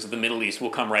Christians of the Middle East will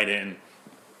come right in.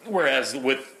 Whereas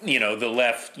with, the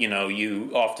left,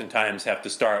 you oftentimes have to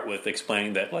start with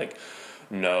explaining that, like,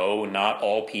 no, not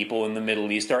all people in the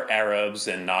Middle East are Arabs,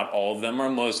 and not all of them are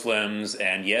Muslims,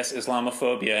 and yes,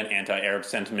 Islamophobia and anti-Arab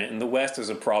sentiment in the West is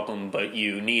a problem, but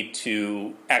you need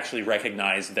to actually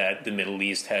recognize that the Middle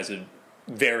East has a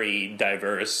very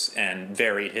diverse and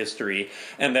varied history,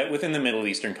 and that within the Middle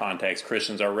Eastern context,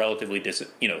 Christians are relatively,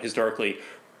 historically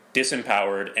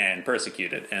disempowered and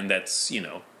persecuted, and that's,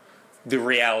 the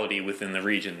reality within the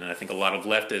region. And I think a lot of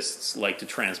leftists like to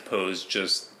transpose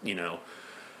just,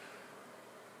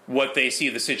 what they see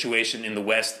the situation in the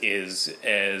West is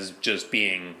as just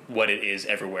being what it is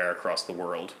everywhere across the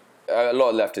world. a lot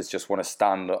of leftists just want to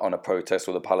stand on a protest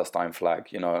with a Palestine flag,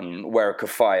 and wear a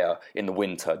kafaya in the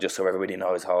winter just so everybody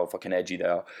knows how fucking edgy they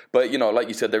are. But, like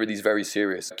you said, there are these very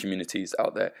serious communities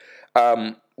out there,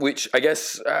 which I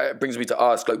guess brings me to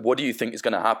ask, what do you think is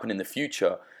going to happen in the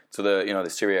future to the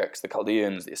Syriacs, the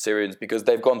Chaldeans, the Assyrians, because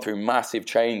they've gone through massive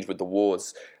change with the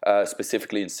wars,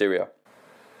 specifically in Syria?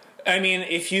 I mean,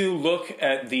 if you look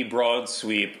at the broad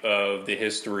sweep of the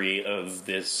history of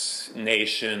this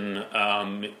nation,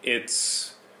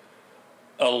 it's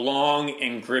a long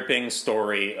and gripping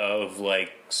story of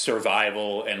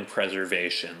survival and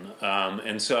preservation.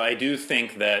 And so I do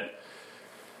think that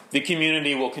the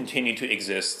community will continue to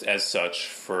exist as such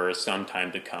for some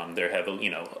time to come. There have,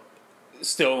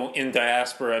 still in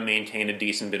diaspora maintain a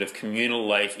decent bit of communal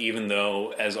life, even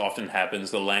though, as often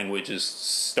happens, the language is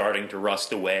starting to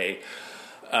rust away.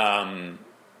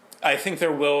 I think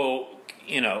there will,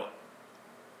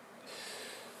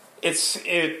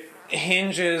 it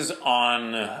hinges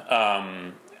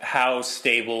on how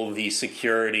stable the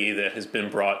security that has been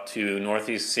brought to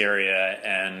northeast Syria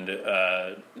and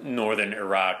northern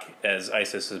Iraq as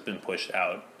ISIS has been pushed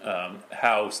out,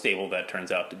 how stable that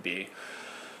turns out to be.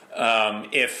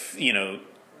 If,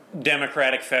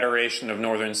 Democratic Federation of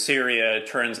Northern Syria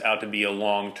turns out to be a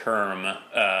long-term,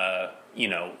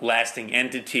 lasting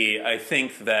entity, I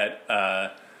think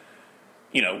that,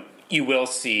 you will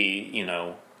see,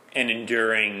 an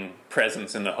enduring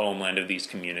presence in the homeland of these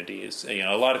communities.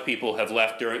 A lot of people have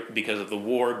left because of the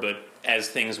war, but as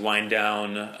things wind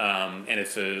down, and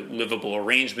if a livable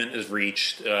arrangement is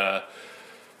reached,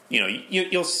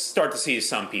 you'll start to see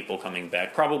some people coming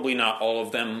back. Probably not all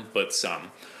of them, but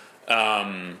some.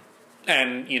 And,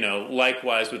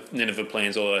 likewise with Nineveh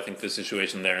Plains, although I think the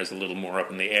situation there is a little more up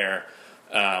in the air.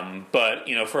 But,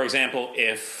 for example,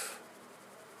 if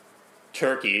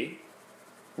Turkey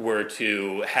were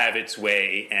to have its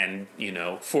way and,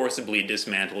 forcibly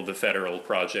dismantle the federal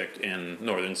project in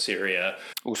northern Syria.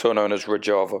 Also known as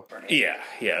Rojava. Yeah,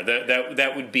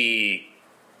 that would be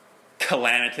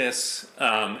calamitous.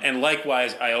 And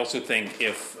likewise, I also think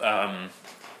if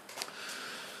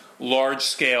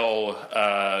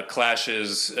large-scale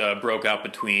clashes broke out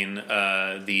between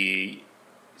the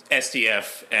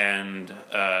SDF and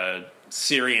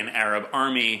Syrian Arab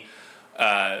army,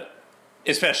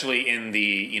 especially in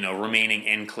the remaining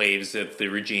enclaves that the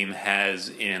regime has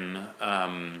in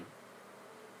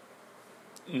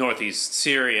northeast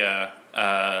Syria,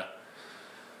 I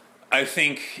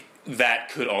think that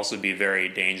could also be very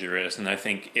dangerous. And I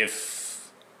think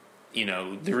if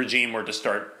the regime were to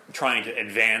start trying to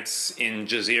advance in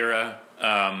Jazeera,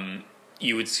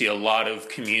 you would see a lot of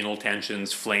communal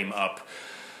tensions flame up,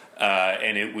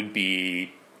 and it would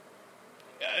be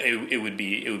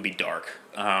dark.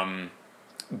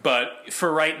 But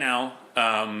for right now,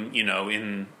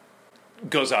 in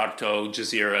Gozarto,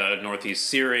 Jazeera, northeast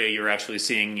Syria, you're actually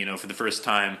seeing, for the first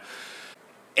time,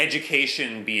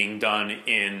 education being done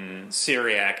in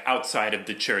Syriac outside of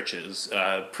the churches.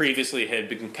 Previously had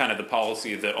been kind of the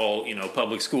policy that all,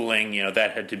 public schooling,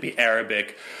 that had to be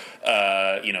Arabic.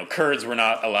 Kurds were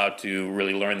not allowed to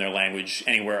really learn their language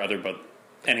anywhere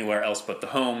else but the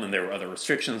home, and there were other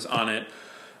restrictions on it.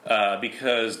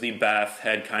 Because the Ba'ath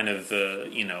had kind of the,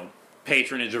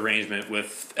 patronage arrangement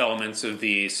with elements of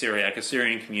the Syriac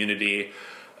Assyrian community.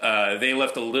 They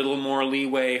left a little more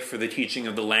leeway for the teaching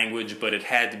of the language, but it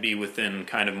had to be within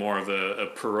kind of more of a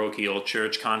parochial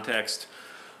church context.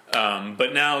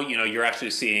 But now, you're actually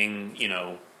seeing,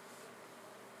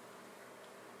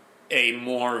 a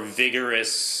more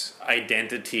vigorous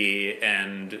identity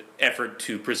and effort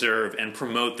to preserve and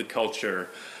promote the culture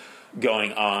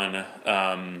going on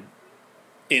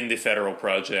in the federal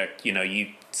project. You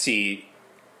see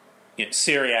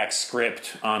Syriac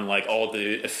script on all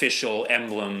the official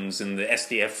emblems and the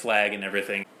SDF flag and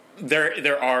everything.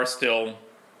 There are still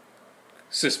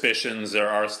suspicions. There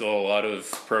are still a lot of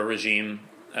pro-regime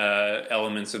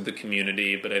elements of the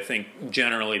community, but I think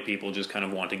generally people just kind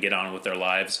of want to get on with their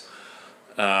lives.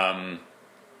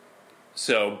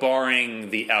 So barring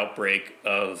the outbreak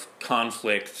of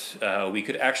conflict, we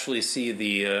could actually see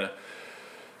the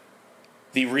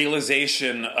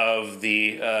realization of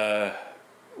the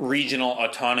regional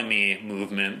autonomy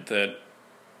movement that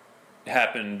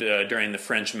happened during the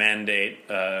French Mandate,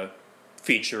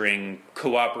 featuring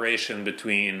cooperation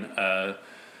between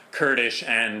Kurdish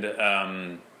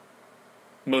and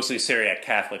mostly Syriac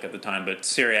Catholic at the time, but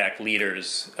Syriac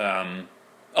leaders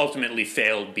ultimately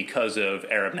failed because of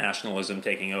Arab nationalism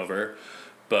taking over.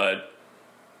 But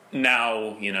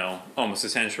now, almost a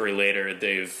century later,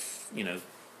 they've,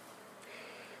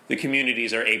 the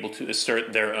communities are able to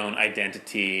assert their own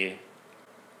identity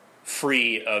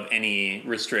free of any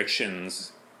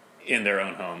restrictions in their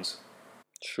own homes.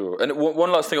 Sure. And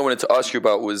one last thing I wanted to ask you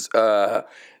about was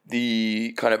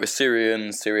the kind of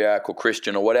Assyrian, Syriac, or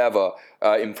Christian, or whatever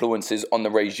influences on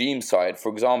the regime side.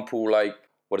 For example, like,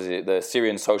 what is it, the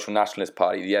Syrian Social Nationalist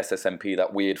Party, the SSNP,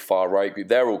 that weird far-right group,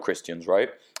 they're all Christians, right?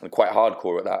 And quite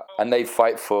hardcore at that. And they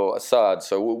fight for Assad.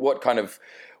 So what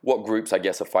groups, I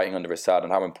guess, are fighting under Assad,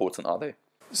 and how important are they?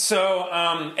 So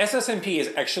SSNP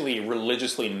is actually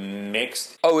religiously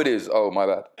mixed. Oh, it is? Oh, my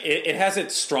bad. It has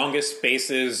its strongest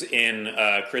bases in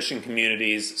Christian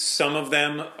communities. Some of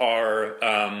them are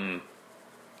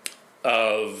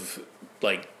of,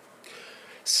 like,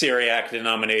 Syriac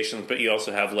denominations, but you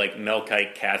also have, like,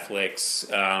 Melkite Catholics,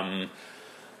 other,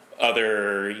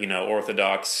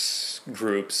 Orthodox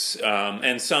groups,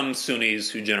 and some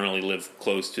Sunnis who generally live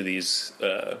close to these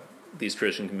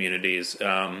Christian communities.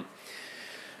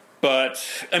 But,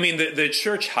 I mean, the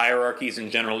church hierarchies in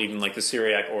general, even like the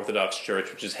Syriac Orthodox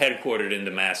Church, which is headquartered in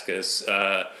Damascus,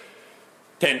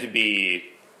 tend to be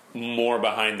more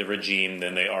behind the regime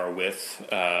than they are with,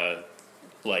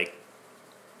 like,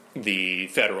 the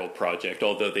federal project,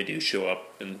 although they do show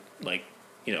up and, like,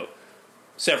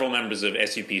 several members of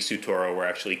SUP Sutoro were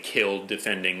actually killed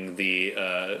defending the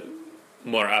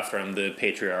Mor Afram, the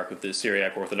patriarch of the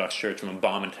Syriac Orthodox Church, from a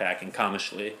bomb attack in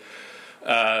Kamishli.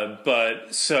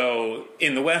 But so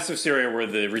in the west of Syria, where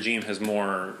the regime has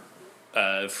more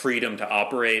freedom to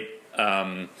operate,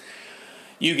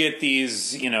 you get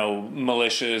these,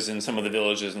 militias in some of the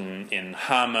villages in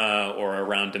Hama or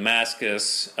around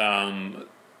Damascus.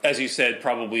 As you said,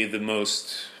 probably the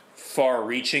most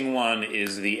far-reaching one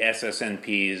is the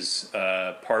SSNP's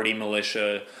party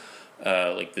militia,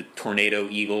 like the Tornado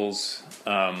Eagles,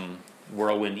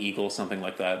 Whirlwind Eagle, something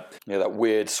like that. Yeah, that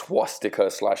weird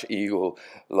swastika/eagle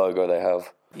logo they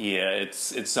have. Yeah,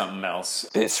 it's something else.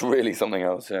 It's really something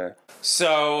else, yeah.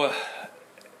 So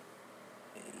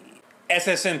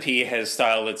SSNP has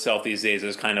styled itself these days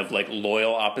as kind of like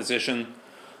loyal opposition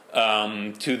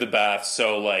to the Ba'ath.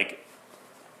 So, like,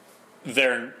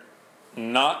 they're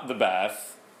not the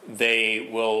Ba'ath. They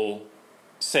will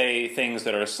say things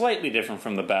that are slightly different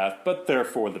from the Ba'ath, but they're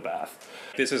for the Ba'ath.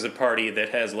 This is a party that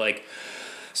has, like,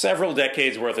 several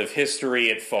decades worth of history.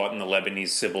 It fought in the Lebanese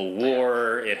Civil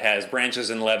War. It has branches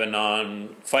in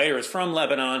Lebanon. Fighters from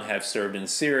Lebanon have served in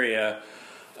Syria.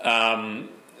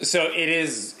 So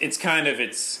it's kind of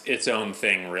its own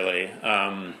thing, really.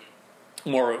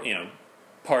 More,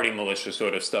 party militia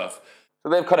sort of stuff. So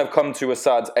they've kind of come to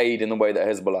Assad's aid in the way that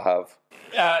Hezbollah have.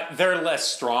 They're less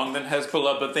strong than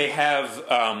Hezbollah, but they have...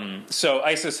 so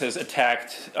ISIS has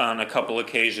attacked on a couple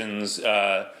occasions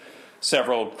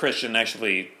several Christian,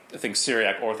 actually, I think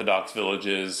Syriac Orthodox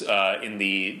villages in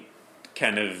the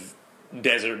kind of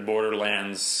desert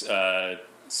borderlands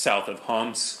south of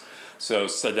Homs. So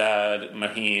Saddad,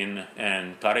 Mahin,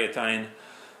 and Qaryatain.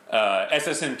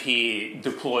 SSNP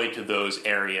deployed to those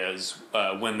areas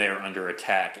when they were under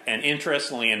attack. And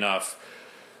interestingly enough,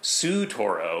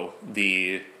 Sutoro,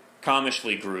 the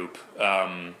Kamishli group,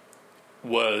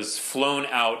 was flown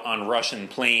out on Russian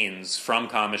planes from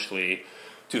Kamishli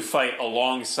to fight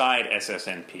alongside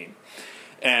SSNP.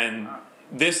 And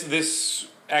this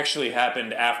actually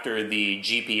happened after the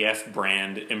GPF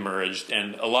brand emerged,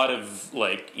 and a lot of,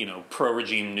 like,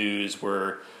 pro-regime news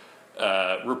were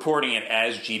reporting it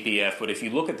as GPF, but if you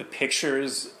look at the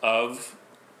pictures of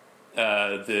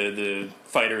the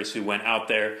fighters who went out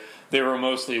there, they were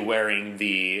mostly wearing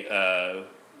the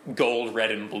gold,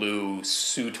 red, and blue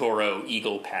Sutoro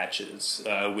eagle patches,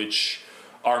 which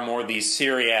are more the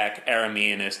Syriac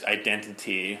Arameanist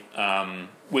identity,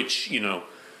 which,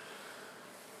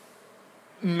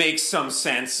 makes some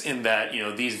sense in that,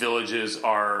 these villages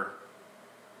are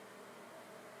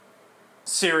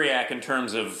Syriac in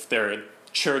terms of their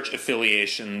church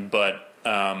affiliation, but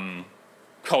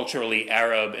culturally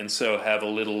Arab, and so have a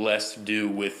little less to do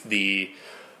with the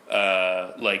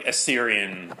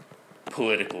Assyrian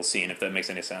political scene, if that makes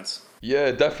any sense.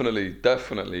 Yeah, definitely.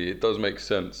 It does make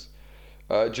sense.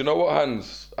 Do you know what,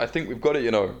 Hans? I think we've got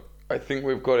it, I think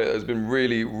we've got it. It's been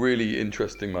really, really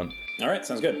interesting, man. All right,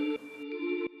 sounds good.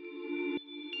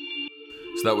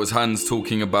 So that was Hans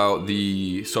talking about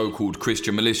the so-called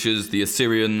Christian militias, the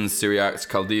Assyrians, Syriacs,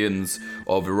 Chaldeans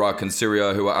of Iraq and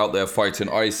Syria who are out there fighting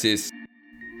ISIS.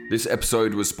 This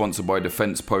episode was sponsored by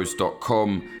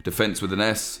defensepost.com, defense with an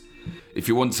S. If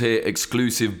you want to hear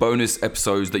exclusive bonus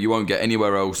episodes that you won't get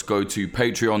anywhere else, go to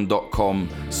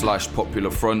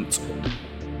patreon.com/popularfront.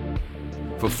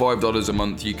 For $5 a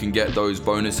month, you can get those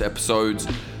bonus episodes.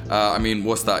 I mean,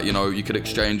 what's that? You know, you could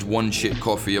exchange one shit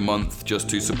coffee a month just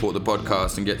to support the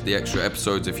podcast and get the extra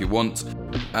episodes if you want.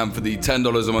 And for the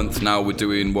 $10 a month now, we're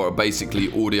doing what are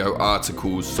basically audio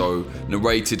articles, so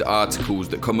narrated articles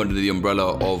that come under the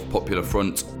umbrella of Popular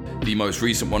Front. The most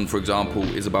recent one, for example,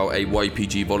 is about a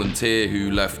YPG volunteer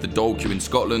who left the Dole queue in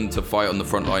Scotland to fight on the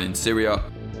front line in Syria.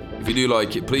 If you do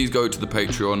like it, please go to the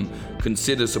Patreon,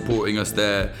 consider supporting us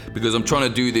there, because I'm trying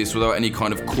to do this without any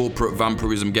kind of corporate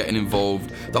vampirism getting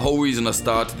involved. The whole reason I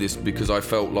started this because I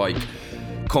felt like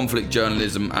conflict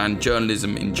journalism and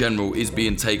journalism in general is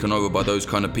being taken over by those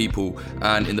kind of people,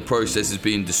 and in the process is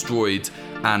being destroyed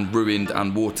and ruined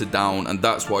and watered down, and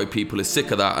that's why people are sick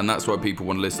of that, and that's why people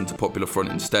want to listen to Popular Front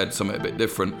instead, something a bit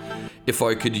different. If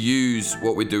I could use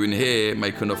what we're doing here,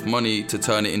 make enough money to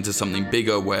turn it into something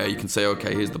bigger where you can say,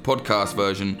 okay, here's the podcast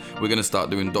version, we're going to start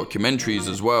doing documentaries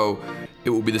as well,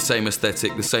 it will be the same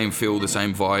aesthetic, the same feel, the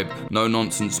same vibe, no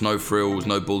nonsense, no frills,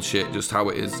 no bullshit, just how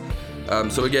it is.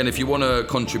 So again, if you want to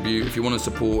contribute, if you want to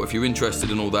support, if you're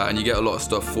interested in all that and you get a lot of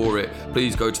stuff for it,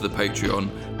 please go to the Patreon,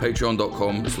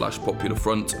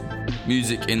 patreon.com/popularfront.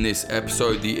 Music in this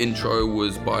episode, the intro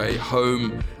was by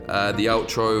Home, the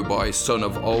outro by Son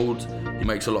of Old. He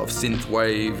makes a lot of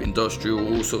synthwave,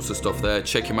 industrial, all sorts of stuff there.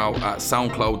 Check him out at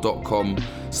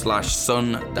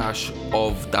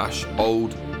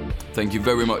soundcloud.com/son-of-old. Thank you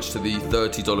very much to the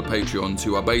 $30 Patreons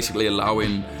who are basically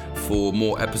allowing for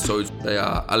more episodes. They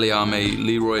are Aliame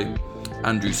Leroy,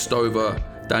 Andrew Stover,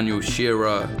 Daniel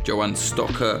Shearer, Joanne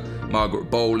Stocker, Margaret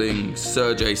Bowling,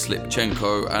 Sergey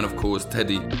Slipchenko, and of course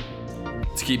Teddy.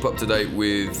 To keep up to date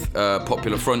with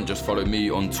Popular Front, just follow me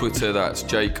on Twitter. That's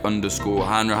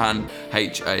Jake_Hanrahan,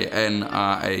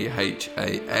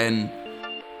 HANRAHAN.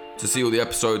 To see all the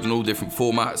episodes in all different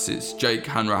formats, it's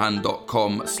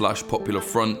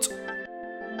jakehanrahan.com/popularfront.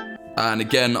 And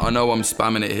again, I know I'm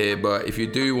spamming it here, but if you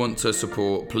do want to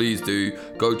support, please do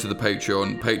go to the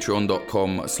Patreon,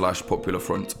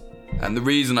 patreon.com/popularfront. And the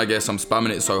reason I guess I'm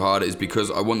spamming it so hard is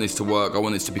because I want this to work. I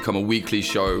want this to become a weekly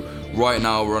show. Right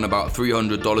now, we're on about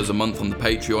 $300 a month on the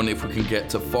Patreon. If we can get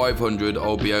to 500,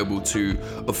 I'll be able to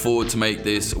afford to make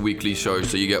this a weekly show.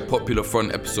 So you get Popular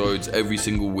Front episodes every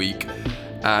single week.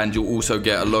 And you'll also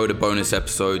get a load of bonus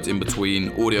episodes in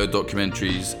between, audio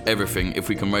documentaries, everything, if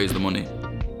we can raise the money.